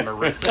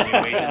anti-Marissa New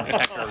Wade's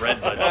Hector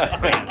Redwoods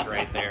rant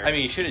right there. I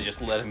mean, you should have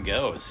just let him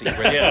go. See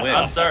Reds yeah, win.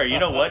 I'm sorry. You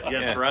know what?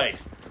 That's Yeah.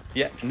 right.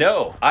 Yeah,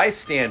 no, I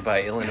stand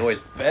by Illinois is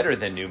better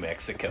than New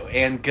Mexico.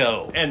 And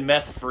go. And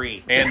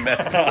meth-free. And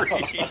meth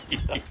free.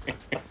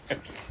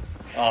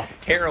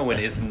 Heroin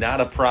is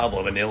not a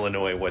problem in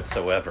Illinois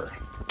whatsoever.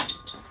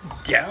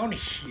 Down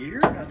here,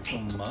 not so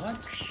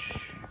much.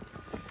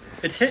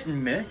 It's hit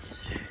and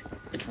miss.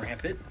 It's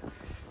rampant.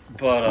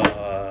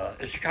 But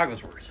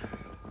Chicago's worse.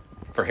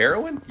 For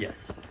heroin?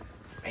 Yes.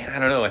 Man, I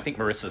don't know. I think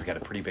Marissa's got a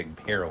pretty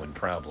big heroin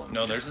problem.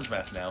 No, there's this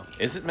meth now.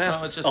 Is it meth?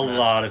 No, it's just A meth.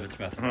 lot of it's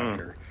meth around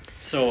here.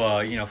 So,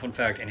 fun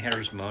fact,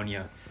 inhalers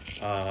ammonia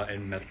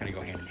and meth kind of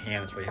go hand in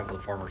hand. That's why you have the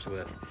farmers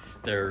with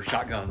their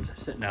shotguns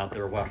sitting out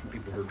there watching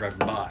people who are driving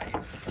by.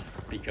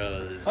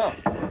 Because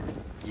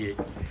you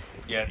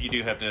Yeah, you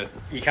do have to.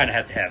 kind of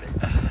have to have it.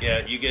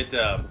 Yeah, you get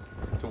to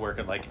work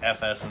at like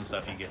FS and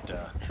stuff. You get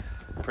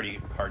pretty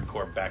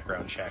hardcore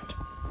background checked.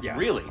 Yeah.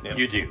 Really? Yeah.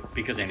 You do,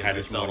 because they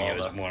anhydrous sell ammonia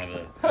all is the- one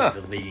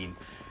of the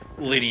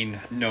leading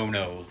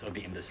no-nos of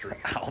the industry.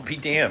 I'll be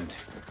damned.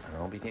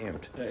 I'll be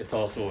damned. It's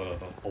also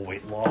a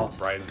weight loss.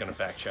 Brian's gonna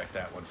fact check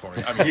that one for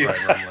me. I mean,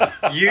 Brian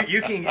Rumley.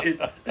 You can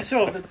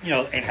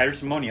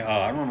anhydrous ammonia.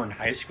 I remember in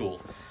high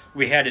school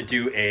we had to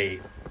do a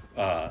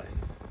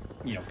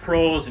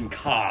pros and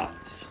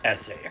cons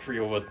essay. I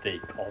forget what they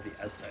call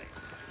the essay,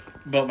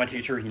 but my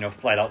teacher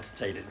flat out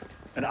stated,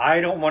 and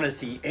I don't want to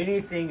see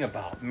anything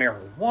about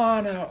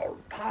marijuana or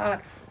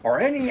pot or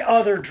any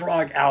other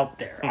drug out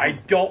there. I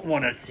don't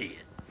want to see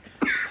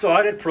it. So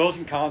I did pros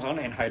and cons on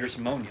anhydrous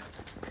ammonia,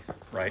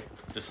 right?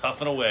 Just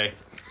huffing away.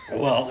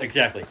 Well,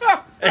 exactly.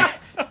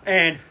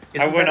 And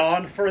I went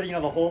on for the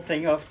whole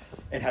thing of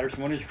anhydrous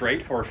ammonia is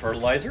great for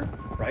fertilizer,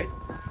 right?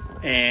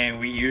 And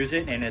we use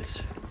it, and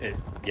it's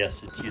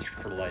used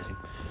for fertilizing.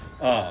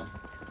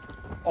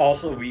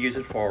 Also, we use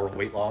it for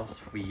weight loss.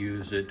 We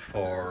use it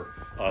for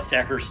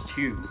Sacchars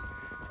 2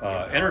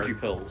 energy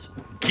pills.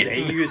 They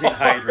using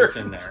Hydrus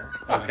in there,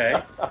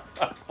 okay?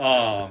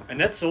 And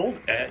that's sold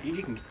at,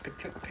 you can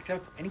pick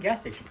up any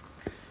gas station.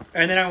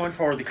 And then I went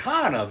for the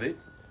con of it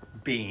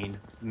being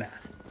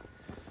meth.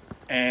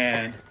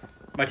 And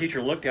my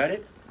teacher looked at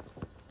it,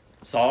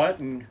 saw it,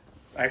 and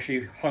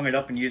actually hung it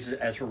up and used it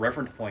as her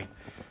reference point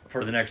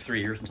for the next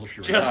 3 years until she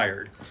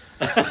retired.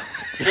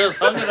 Just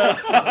hung it up.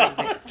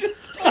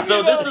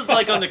 So this is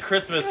like on the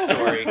Christmas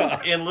Story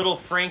in little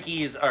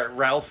Frankie's or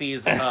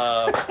Ralphie's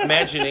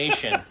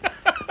imagination.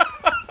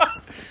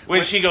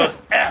 When she goes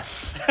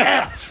F,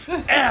 F,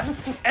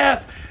 F,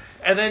 F.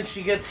 And then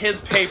she gets his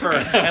paper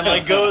and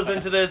like goes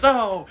into this.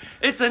 Oh,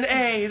 it's an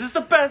A. This is the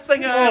best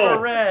thing I ever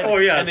read. Oh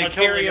yeah, and they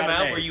carry him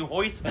out where you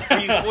hoist it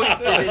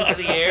into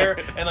the air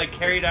and like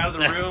carry it out of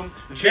the room.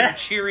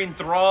 Cheering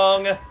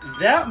throng.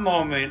 That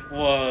moment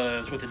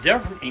was with a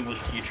different English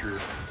teacher,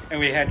 and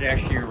we had to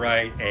actually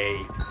write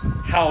a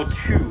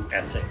how-to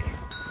essay.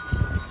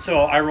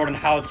 So I wrote a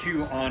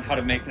how-to on how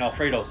to make an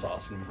Alfredo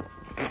sauce, and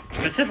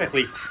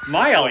specifically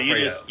my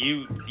Alfredo.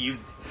 You.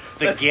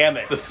 The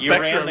gamut. The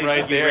spectrum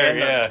right there.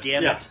 Yeah. The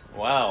gamut. Yeah.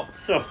 Wow.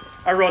 So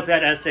I wrote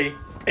that essay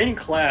in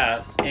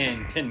class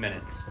in 10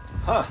 minutes.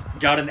 Huh.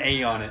 Got an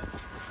A on it.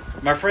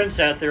 My friend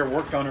sat there,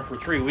 worked on it for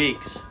 3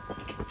 weeks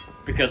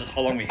because that's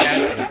how long we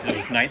had it because it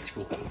was night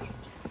school.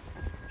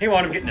 He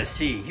wound up getting a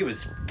C. He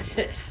was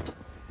pissed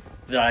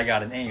that I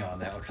got an A on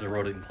that because I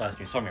wrote it in class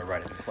and he saw me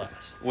write it in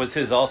class. Was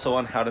his also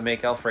on how to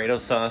make Alfredo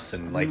sauce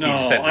and like No, you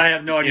just had to, I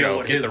have no idea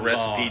what get his the was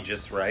recipe on.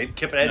 just right?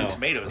 Keep adding No.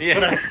 tomatoes.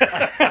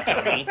 Yeah.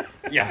 Dummy.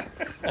 Yeah.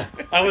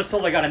 I was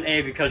told I got an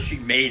A because she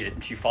made it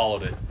and she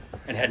followed it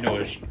and had no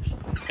issues.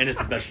 And it's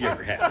the best she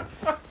ever had.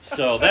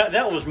 So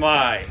that was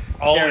my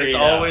It's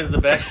always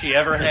the best she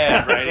ever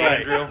had, right,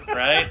 Right. Andrew?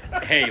 Right?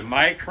 Hey,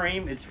 my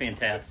cream, it's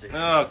fantastic.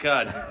 Oh,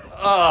 God.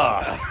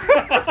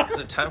 Oh. Is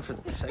it time for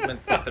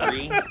segment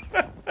 3?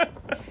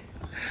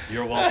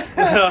 You're welcome.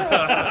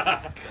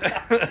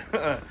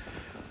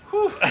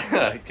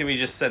 Can we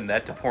just send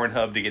that to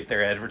Pornhub to get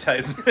their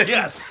advertisement?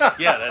 Yes.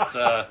 Yeah, that's,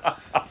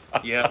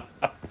 yeah.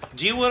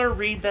 Do you want to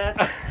read that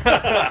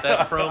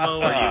promo,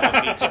 or do you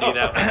want me to do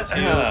that one,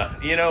 too?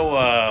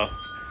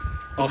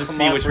 We'll just come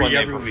see on which for one you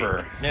they every prefer.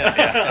 week.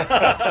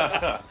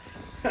 Yeah.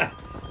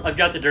 I've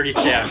got the dirty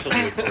stash. I'll do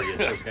it for you.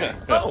 It's okay.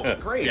 Oh,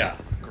 great. Yeah.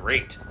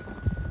 Great.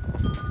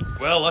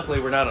 Well, luckily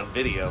we're not on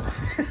video.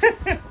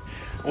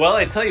 Well,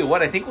 I tell you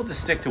what, I think we'll just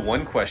stick to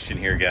one question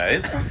here,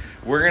 guys.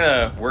 We're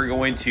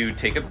going to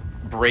take a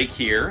break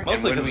here. and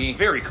Mostly when because it's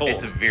very cold.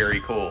 It's very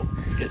cold.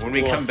 It's when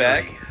we come blustery.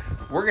 back,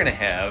 we're going to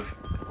have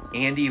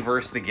Andy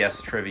versus the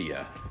guest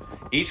trivia.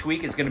 Each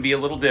week is going to be a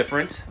little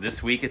different.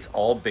 This week it's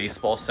all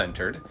baseball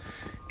centered,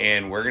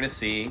 and we're going to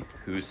see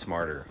who's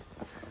smarter.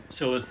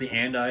 So it's the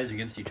Andis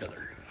against each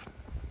other.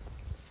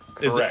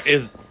 Correct.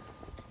 Is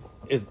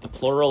the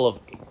plural of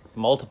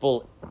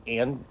multiple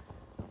Andys,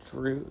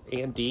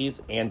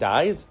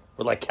 Andis?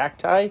 Or like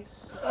cacti?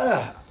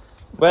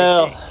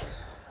 Well,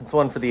 it's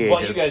one for the ages.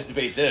 While you guys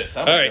debate this,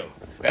 I'm All going to right.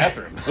 go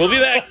bathroom. We'll be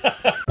back.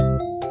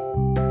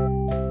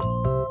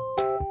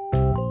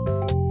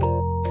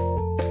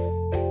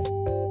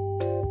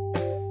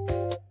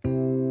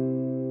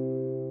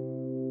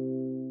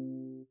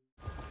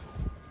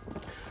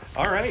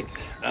 All right.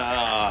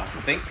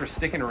 Thanks for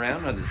sticking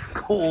around on this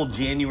cold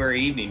January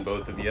evening,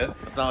 both of you.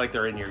 It's not like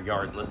they're in your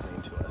yard listening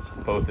to us.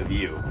 Both of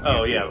you.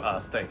 Oh, You yeah, two.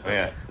 us. Thanks. Oh,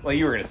 yeah. Well,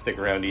 you were going to stick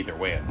around either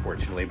way,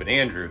 unfortunately. But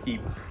Andrew, he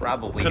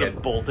probably Could had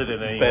have bolted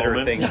in any better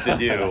moment. things to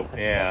do.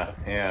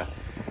 Yeah.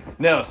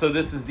 No, so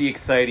this is the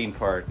exciting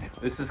part.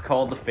 This is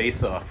called the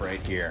face-off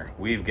right here.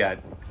 We've got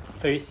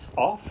Face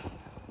off.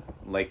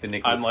 like the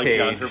Nicolas I'm like Cage.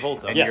 John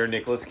Travolta. And Yes. you're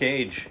Nicolas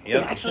Cage.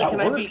 Yep. Actually, That can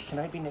I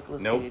works. be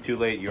Nicolas Nope, Cage? too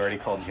late. You already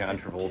called John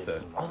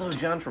Travolta. Although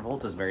John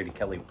Travolta's was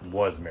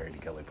married to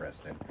Kelly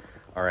Preston.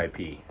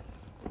 R.I.P.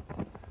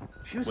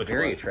 She was Which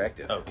very one?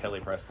 attractive. Oh, Kelly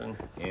Preston.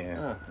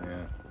 Yeah,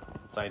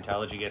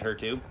 Scientology get her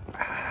too?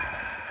 yeah.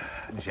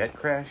 Jet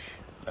crash?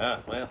 Ah,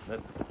 well,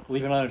 that's...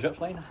 Leaving on a jet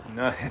plane.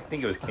 No, I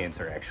think it was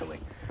cancer, actually.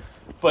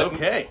 But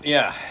Okay.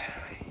 yeah,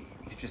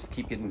 you just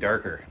keep getting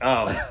darker.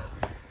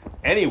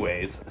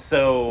 Anyways,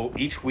 so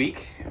each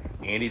week,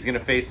 Andy's going to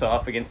face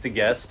off against a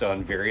guest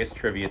on various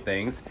trivia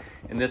things.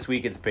 And this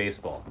week it's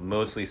baseball,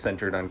 mostly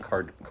centered on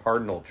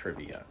Cardinal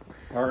trivia.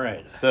 All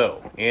right.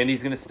 So,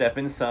 Andy's going to step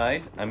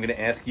inside. I'm going to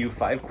ask you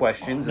 5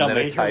 questions Now, and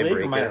then a major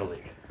league or minor tiebreaker.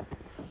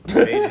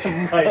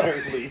 league?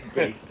 Minor league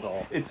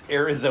baseball. It's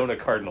Arizona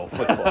Cardinal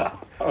football.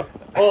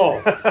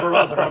 Oh,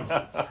 brother,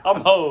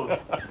 I'm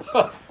hosed.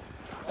 All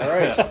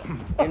right.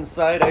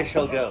 Inside I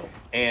shall go.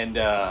 And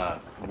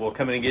we'll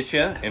come in and get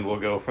you, and we'll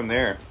go from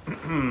there.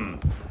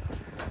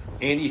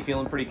 Andy, you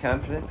feeling pretty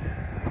confident?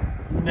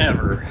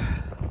 Never.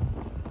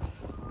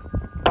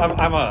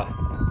 I'm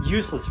a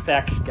useless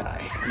facts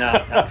guy,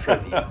 not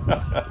trivia.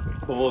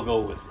 But we'll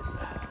go with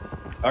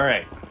it. All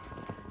right.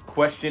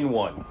 Question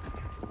 1.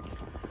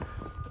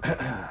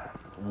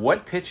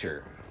 What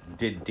pitcher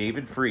did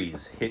David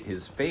Freese hit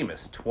his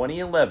famous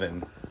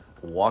 2011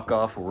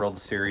 walk-off World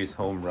Series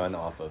home run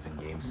off of in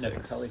Game 6?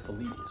 Nefichelli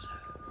Feliz.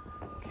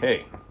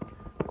 Okay.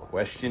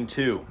 Question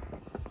 2.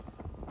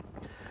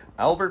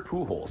 Albert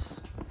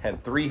Pujols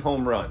had 3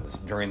 home runs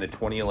during the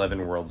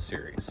 2011 World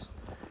Series.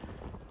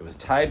 It was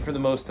tied for the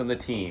most on the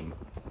team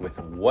with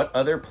what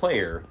other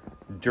player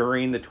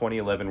during the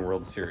 2011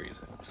 World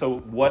Series? So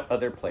what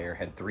other player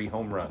had 3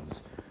 home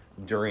runs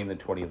during the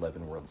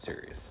 2011 World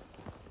Series?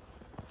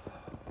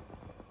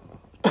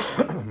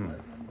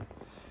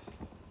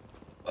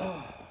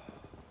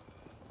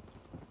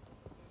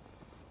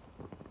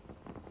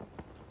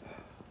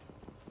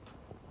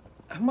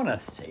 I'm going to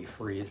say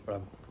Freeze, but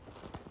I'm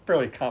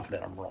fairly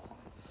confident I'm wrong.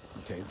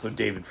 Okay, so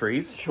David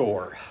Freese.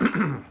 Sure.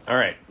 All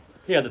right.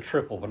 He had the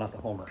triple, but not the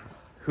homer.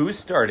 Who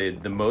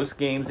started the most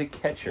games at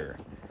catcher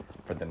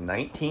for the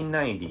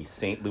 1990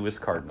 St. Louis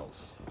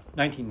Cardinals?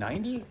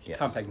 1990? Yes.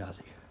 Tom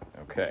Pagnozzi.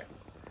 Okay.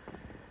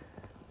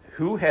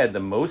 Who had the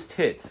most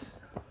hits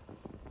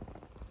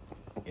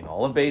in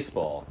all of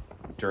baseball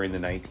during the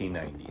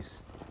 1990s?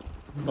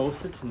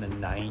 Most hits in the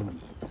 90s.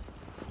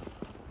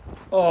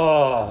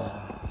 Oh.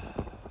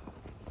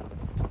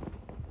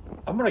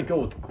 I'm going to go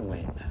with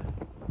Gwynn.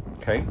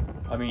 Okay.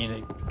 I mean,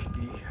 it could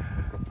be...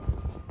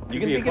 You could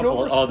can be think a it couple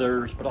over. of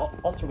others, but I'll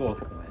also go with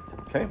Gwynn.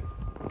 Okay.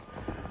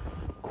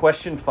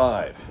 Question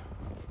 5.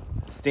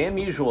 Stan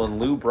Musial and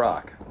Lou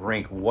Brock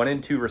rank 1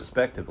 and 2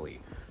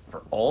 respectively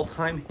for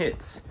all-time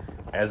hits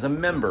as a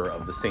member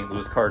of the St.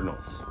 Louis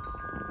Cardinals.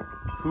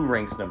 Who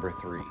ranks number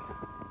 3?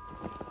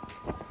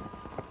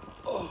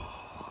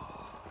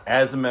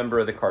 As a member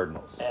of the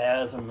Cardinals.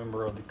 As a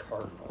member of the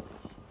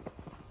Cardinals.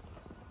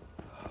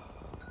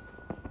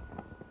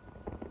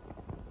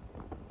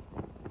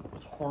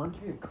 Was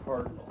Hornsby a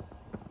Cardinal?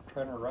 I'm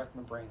trying to rack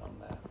my brain on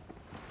that.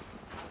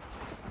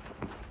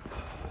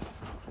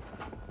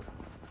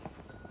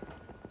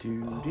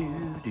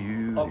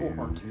 I'll go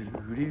Hornsby.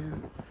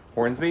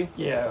 Hornsby?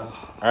 Yeah.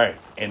 All right.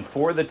 And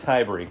for the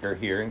tiebreaker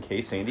here, in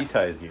case Andy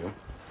ties you,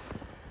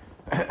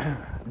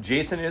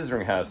 Jason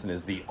Isringhausen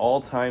is the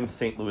all-time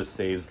St. Louis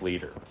saves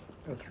leader.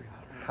 Go 300.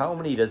 How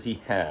many does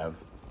he have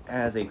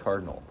as a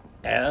Cardinal?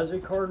 As a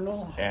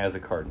Cardinal, As a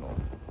Cardinal.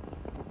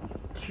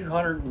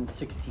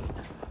 216.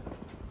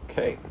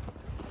 Okay.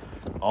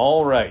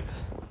 All right.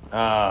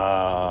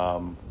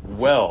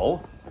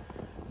 Well,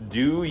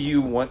 do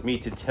you want me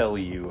to tell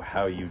you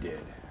how you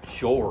did?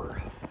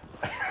 Sure.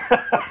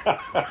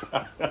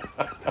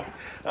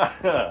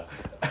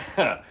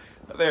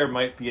 There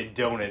might be a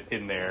donut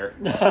in there,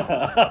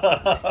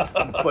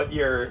 but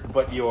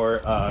your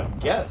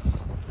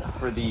guess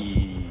for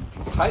the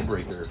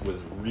tiebreaker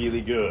was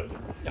really good.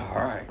 All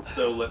right.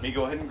 So let me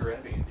go ahead and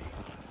grab Andy.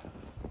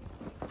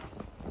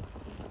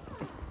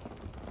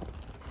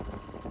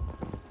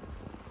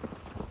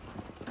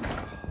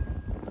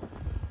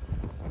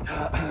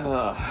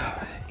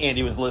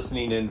 Andy was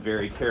listening in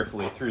very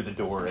carefully through the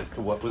door as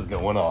to what was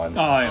going on.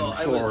 I'm Oh,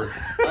 sure.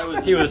 I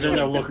was He was in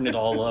there looking it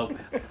all up.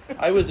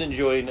 I was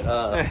enjoying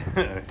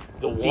The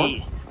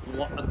warmth?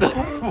 the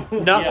Not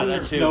when that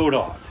there's too. snowed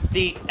on.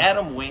 The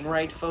Adam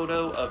Wainwright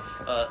photo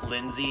of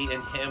Lindsay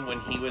and him when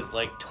he was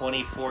like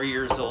 24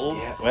 years old.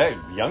 Yeah,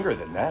 well, younger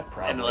than that,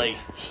 probably. And like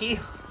he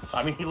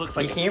looks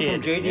like He a came kid.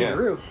 from J.D. Yeah.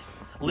 Drew.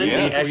 Lindsay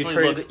Yeah. actually we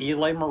traded looks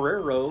Eli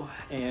Marrero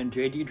and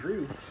J.D.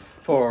 Drew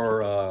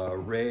for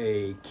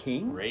Ray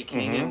King Ray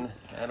King and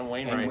Adam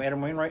Wainwright. and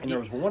Adam Wainwright. And there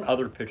was one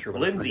other picture. but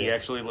I Lindsay forget.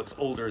 actually looks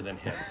older than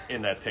him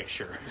in that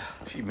picture.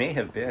 She may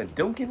have been.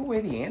 Don't give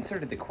away the answer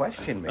to the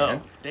question, man.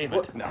 Oh,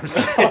 David. No, I'm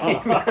just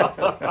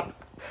kidding.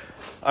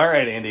 All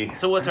right, Andy.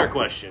 So what's our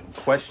questions?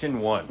 Question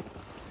 1.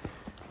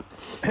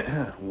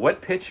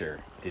 What pitcher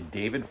did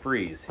David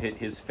Freese hit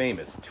his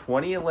famous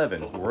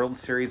 2011 World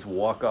Series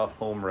walk-off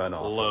home run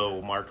off?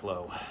 Low, Mark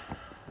Lowe.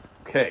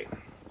 Okay.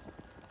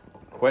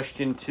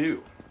 Question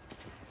 2.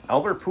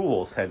 Albert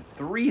Pujols had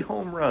 3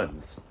 home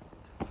runs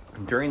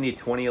during the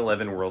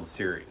 2011 World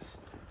Series.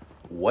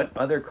 What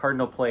other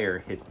Cardinal player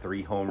hit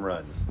 3 home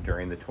runs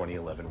during the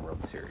 2011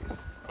 World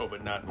Series? Oh,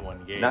 but not in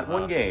one game. Not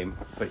one game,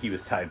 but he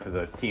was tied for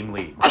the team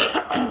lead.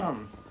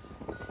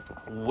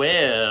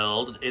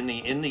 Well,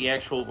 in the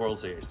actual World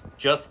Series,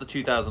 just the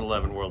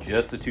 2011 World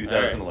Series. Just the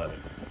 2011.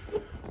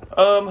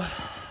 All right.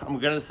 I'm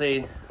gonna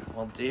say,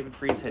 well, David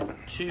Freese had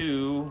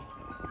 2.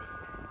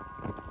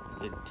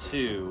 Hit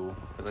 2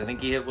 because I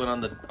think he hit one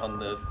on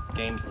the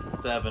Game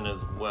 7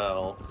 as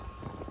well.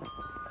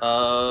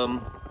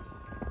 Man,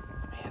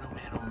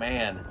 oh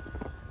man.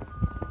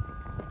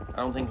 I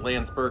don't think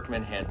Lance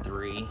Berkman had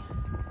 3.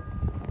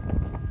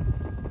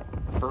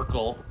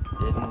 Ferkel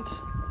didn't.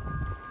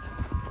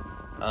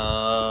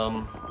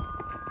 I'm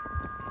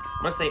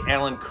gonna say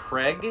Alan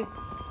Craig.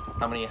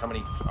 How many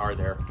are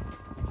there?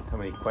 How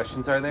many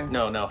questions are there?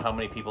 No. How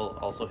many people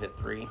also hit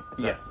 3?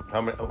 Is Yeah.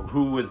 How many?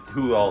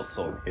 Who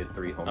also hit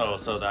 3 home that- oh,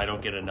 runs? so I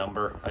don't get a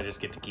number. I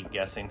just get to keep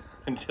guessing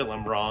until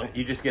I'm wrong.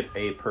 You just get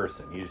a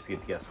person. You just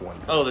get to guess one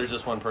person. Oh, there's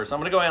just one person. I'm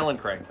gonna go Alan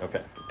Craig.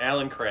 Okay.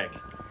 Alan Craig.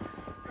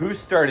 Who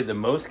started the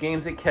most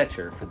games at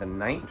catcher for the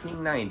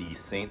 1990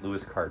 St.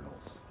 Louis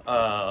Cardinals?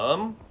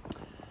 Boy,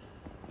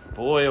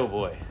 oh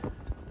boy.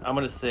 I'm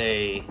gonna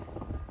say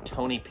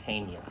Tony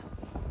Pena.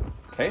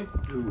 Okay.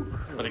 Ooh,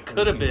 But it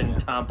could have been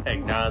Tom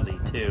Pagnozzi,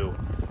 too.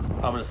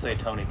 I'm going to say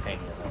Tony Pena,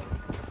 though.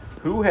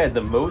 Who had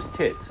the most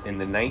hits in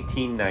the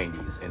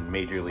 1990s in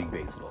Major League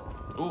Baseball?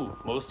 Ooh,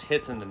 most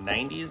hits in the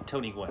 90s,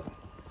 Tony Gwynn.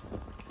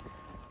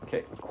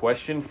 Okay,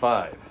 question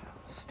 5.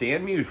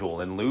 Stan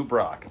Musial and Lou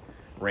Brock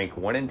rank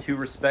 1 and 2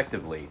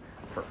 respectively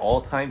for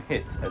all-time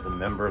hits as a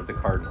member of the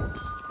Cardinals.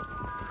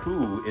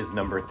 Who is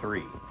number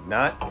 3?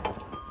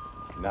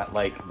 Not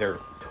like their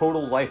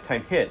total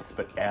lifetime hits,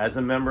 but as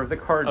a member of the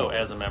Cardinals. Oh,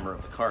 as a member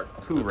of the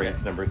Cardinals. Who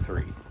ranks number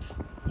 3?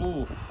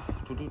 Ooh.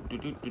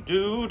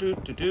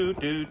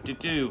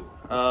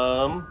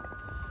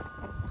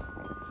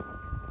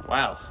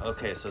 Wow.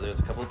 Okay, so there's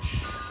a couple of...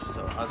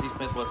 So Ozzie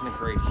Smith wasn't a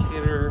great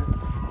hitter.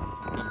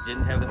 He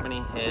didn't have that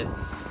many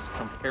hits,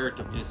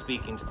 comparatively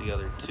speaking, to the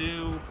other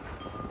two.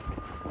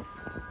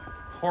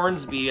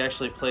 Hornsby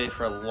actually played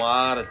for a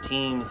lot of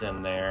teams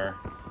in there.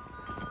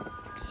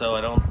 So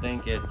I don't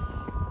think it's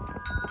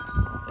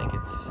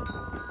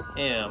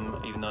him,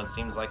 even though it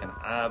seems like an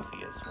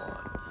obvious one.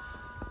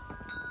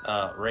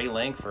 Ray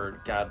Langford,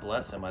 God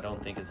bless him, I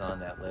don't think is on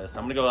that list.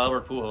 I'm going to go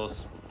Albert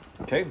Pujols.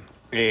 Okay.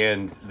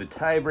 And the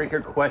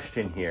tiebreaker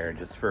question here,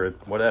 just for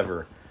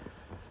whatever.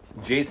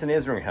 Jason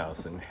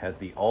Isringhausen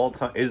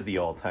is the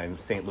all-time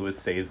St. Louis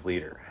saves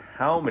leader.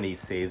 How many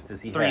saves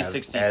does he have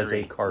 363. as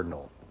a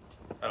Cardinal?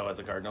 Oh, as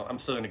a Cardinal. I'm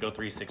still going to go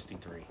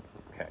 363.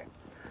 Okay.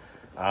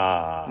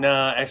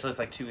 No, actually it's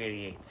like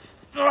 288.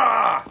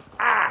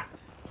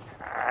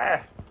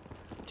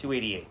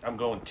 288. I'm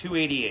going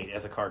 288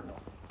 as a Cardinal.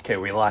 Okay,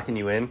 we locking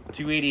you in?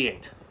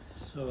 288.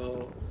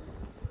 So,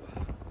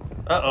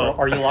 Uh-oh.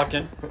 are you locked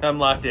in? I'm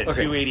locked in.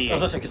 Okay. 288. I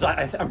was going to say,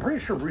 because I'm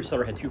pretty sure Bruce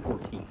Sutter had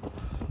 214.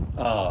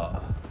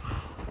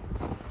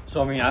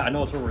 So, I mean, I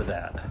know it's over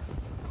that.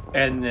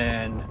 And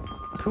then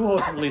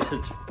Pujols at least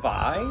hits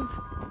 5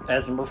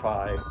 as number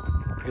 5,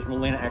 because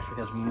Molina actually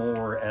has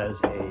more as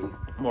a...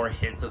 More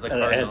hits as a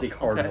Cardinal. As a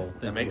Cardinal. Okay.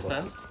 That makes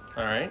sense.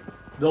 All right.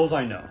 Those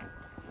I know.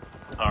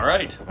 All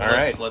right. All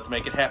right. Let's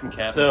make it happen,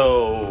 Captain.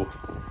 So,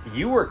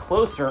 you were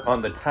closer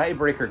on the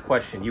tiebreaker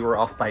question. You were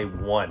off by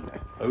 1.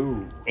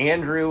 Oh.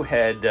 Andrew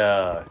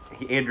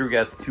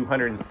guessed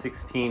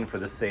 216 for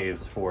the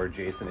saves for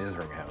Jason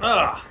Isringhausen.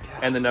 Ah,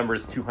 and the number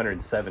is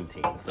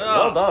 217. So, Ah.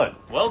 well done.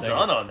 Well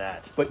done on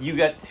that. But you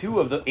got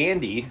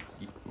Andy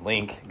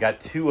Link got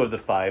 2 of the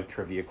 5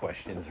 trivia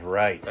questions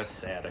right. That's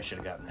sad. I should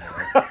have gotten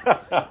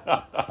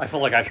that. I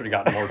feel like I should have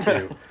gotten more,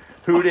 too.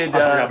 Who did I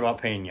forgot about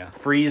Pena.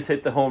 Freeze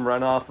hit the home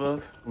run off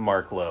of?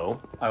 Mark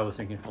Lowe. I was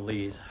thinking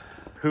Feliz.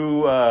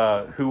 Who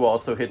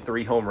also hit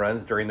 3 home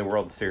runs during the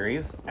World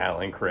Series?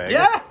 Alan Craig.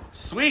 Yeah.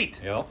 Sweet.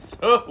 Yep.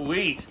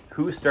 Sweet.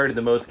 Who started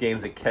the most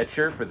games at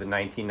catcher for the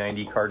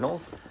 1990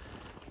 Cardinals?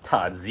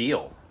 Todd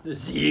Zeal.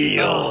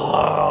 Zeal.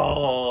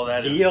 Oh,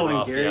 that is Zeal and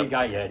rough. Gary Yep.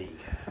 Gaetti.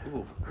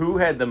 Ooh. Who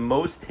had the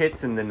most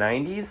hits in the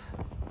 90s?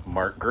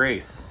 Mark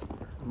Grace.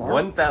 Mark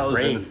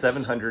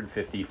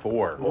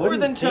 1,754. More What do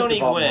you than think Tony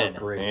about Gwynn. Mark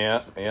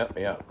Grace?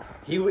 Yeah.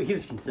 He was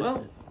consistent.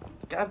 Well,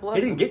 God bless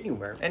He him. didn't get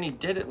anywhere. And he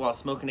did it while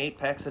smoking 8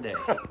 packs a day.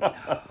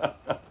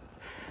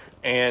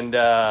 And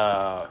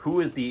who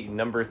is the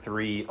number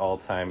 3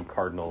 all-time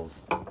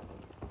Cardinals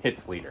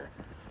hits leader?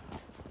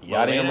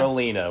 Yadier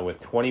Molina with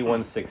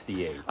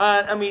 2168.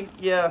 I mean,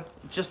 yeah,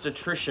 just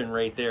attrition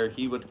right there.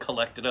 He would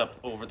collect it up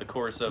over the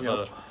course of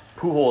Yep.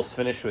 Pujols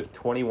finished with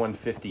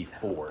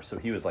 2154, so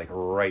he was like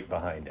right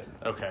behind him.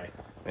 Okay.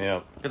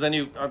 Yeah. Because I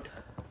knew...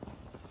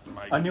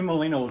 I knew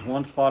Molina was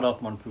one spot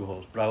up on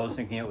Pujols, but I was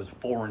thinking it was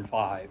 4 and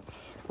 5,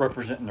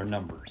 representing their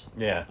numbers,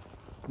 Yeah.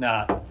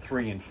 not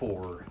 3 and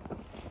 4.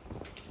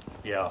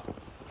 Yeah.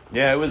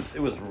 Yeah, it was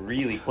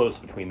really close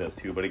between those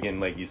two, but again,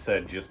 like you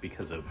said, just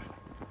because of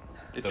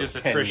It's those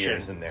just 10 attrition.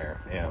 years in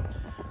there. Yeah.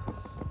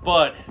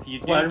 But you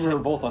do, Well, I remember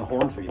both on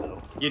Hornsby,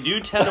 though. you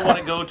do tend to want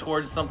to go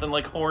towards something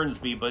like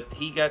Hornsby, but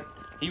he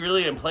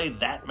really didn't play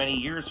that many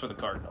years for the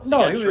Cardinals.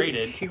 No, he got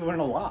traded. He won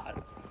a lot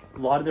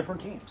of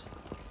different teams.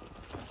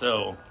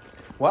 So,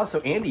 Wow, so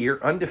Andy,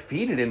 you're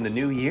undefeated in the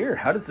new year.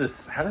 How does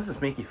this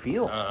make you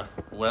feel?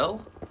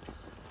 well,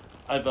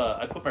 I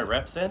put my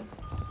reps in.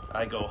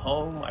 I go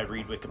home. I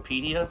read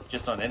Wikipedia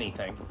just on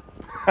anything.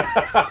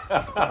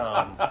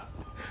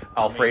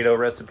 Alfredo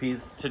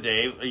recipes.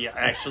 Today, yeah,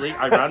 actually,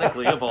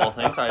 ironically, of all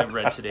things, I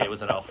read today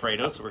was an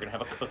Alfredo, so we're gonna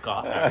have a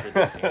cook-off after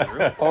this,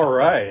 Andrew. All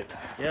right.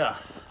 Yeah,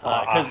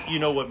 because you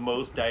know what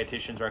most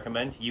dietitians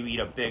recommend? You eat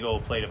a big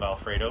old plate of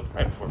Alfredo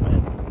right before bed.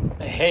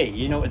 Hey,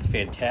 you know, it's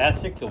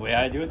fantastic the way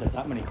I do it. There's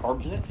not many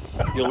carbs in it.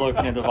 You're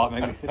looking at about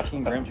maybe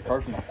 15 grams of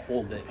carbs in a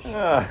whole dish.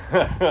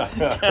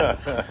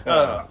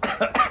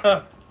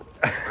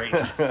 Great.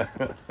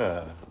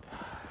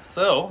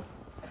 So,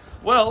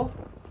 well,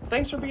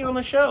 thanks for being on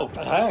the show.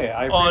 Hi,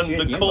 I On appreciate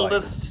the invite.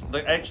 coldest,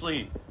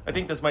 actually, I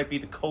think this might be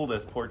the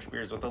coldest porch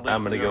beers with the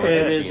I'm gonna go with with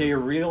It that. is a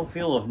real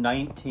feel of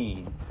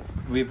 19.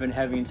 We've been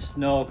having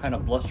snow kind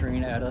of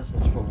blustering at us.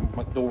 It's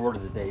the word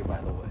of the day,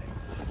 by the way.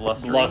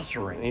 blustering.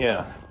 Blustering.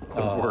 Yeah,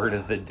 the word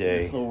of the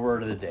day. It's the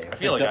word of the day. I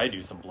feel like I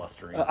do some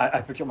blustering.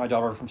 I picked up my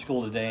daughter from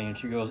school today, and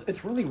she goes,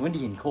 "It's really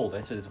windy and cold."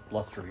 I said, "It's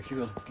blustery." She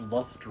goes,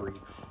 "Blustery?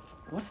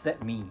 What's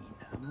that mean?"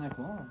 I'm like,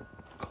 "Well,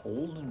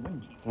 cold and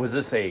windy." Was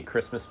this a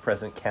Christmas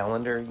present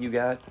calendar you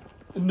got?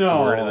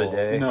 No. Word of the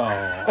day? No.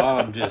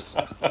 I'm just...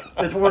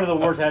 It's one of the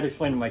words I had to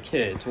explain to my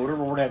kids. So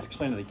whatever word I have to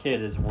explain to the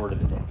kid is word of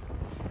the day.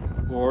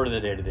 Word of the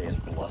day today is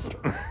bluster.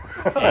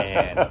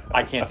 And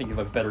I can't think of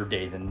a better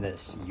day than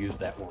this to use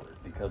that word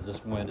because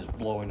this wind is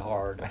blowing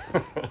hard.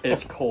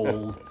 It's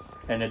cold.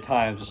 And at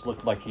times it's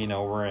looked like,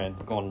 we're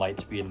going light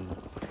speed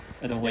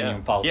and the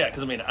wind follows. Yeah,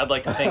 because I'd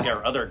like to thank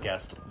our other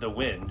guest, the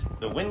wind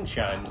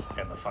chimes,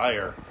 and the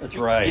fire. That's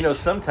right.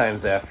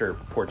 Sometimes after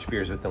Porch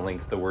Beers with the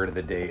Links, the word of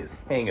the day is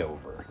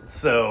hangover.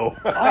 So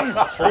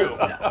It's true.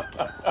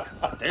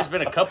 There's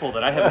been a couple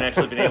that I haven't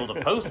actually been able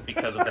to post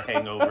because of the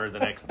hangover the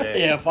next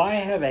day. If I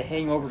have a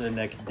hangover the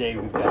next day,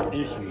 we've got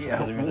issues.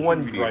 Yeah, because we're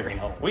one be beer. driving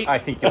home. I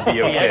think you'll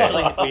be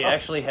okay. We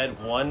actually had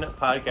one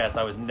podcast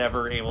I was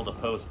never able to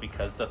post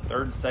because the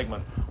third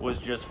segment was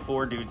just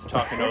four dudes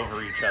talking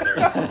over each other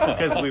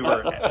because we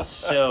were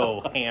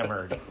so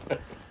hammered.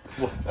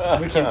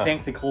 We can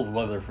thank the cold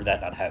weather for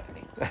that not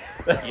happening.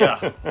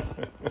 Yeah.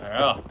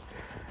 Oh,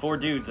 four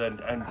dudes and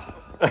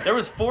there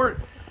was four.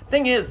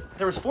 Thing is,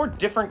 there was four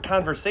different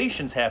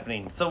conversations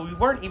happening, so we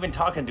weren't even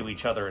talking to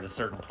each other at a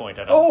certain point.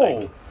 I don't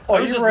think. I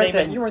was you just were at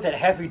naming- you were at that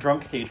happy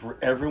drunk stage where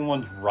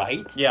everyone's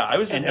right. Yeah, I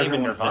was just and naming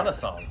everyone's Nirvana there.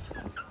 songs.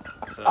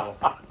 So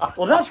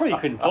Well, that's why you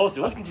couldn't post it.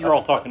 It wasn't because you were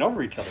all talking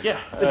over each other. Yeah.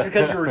 It's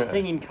because you were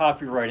singing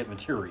copyrighted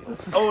material.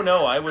 oh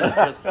no,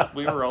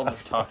 we were all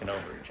just talking over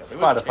each other. It was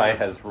Spotify terrible.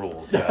 has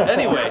rules. Yes.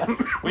 Anyway,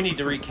 we need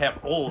to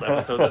recap old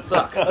episodes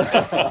that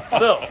suck.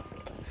 So,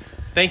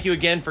 thank you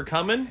again for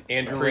coming.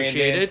 Andrew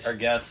Appreciate Randant, it. our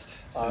guest,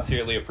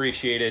 sincerely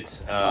appreciate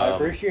it. I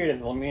appreciate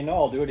it. Let me know.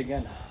 I'll do it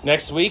again.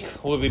 Next week,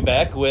 we'll be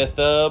back with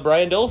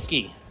Brian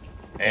Dolsky.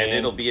 and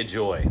it'll be a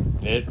joy.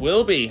 It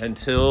will be.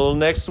 Until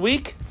next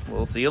week,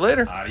 we'll see you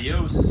later.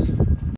 Adios.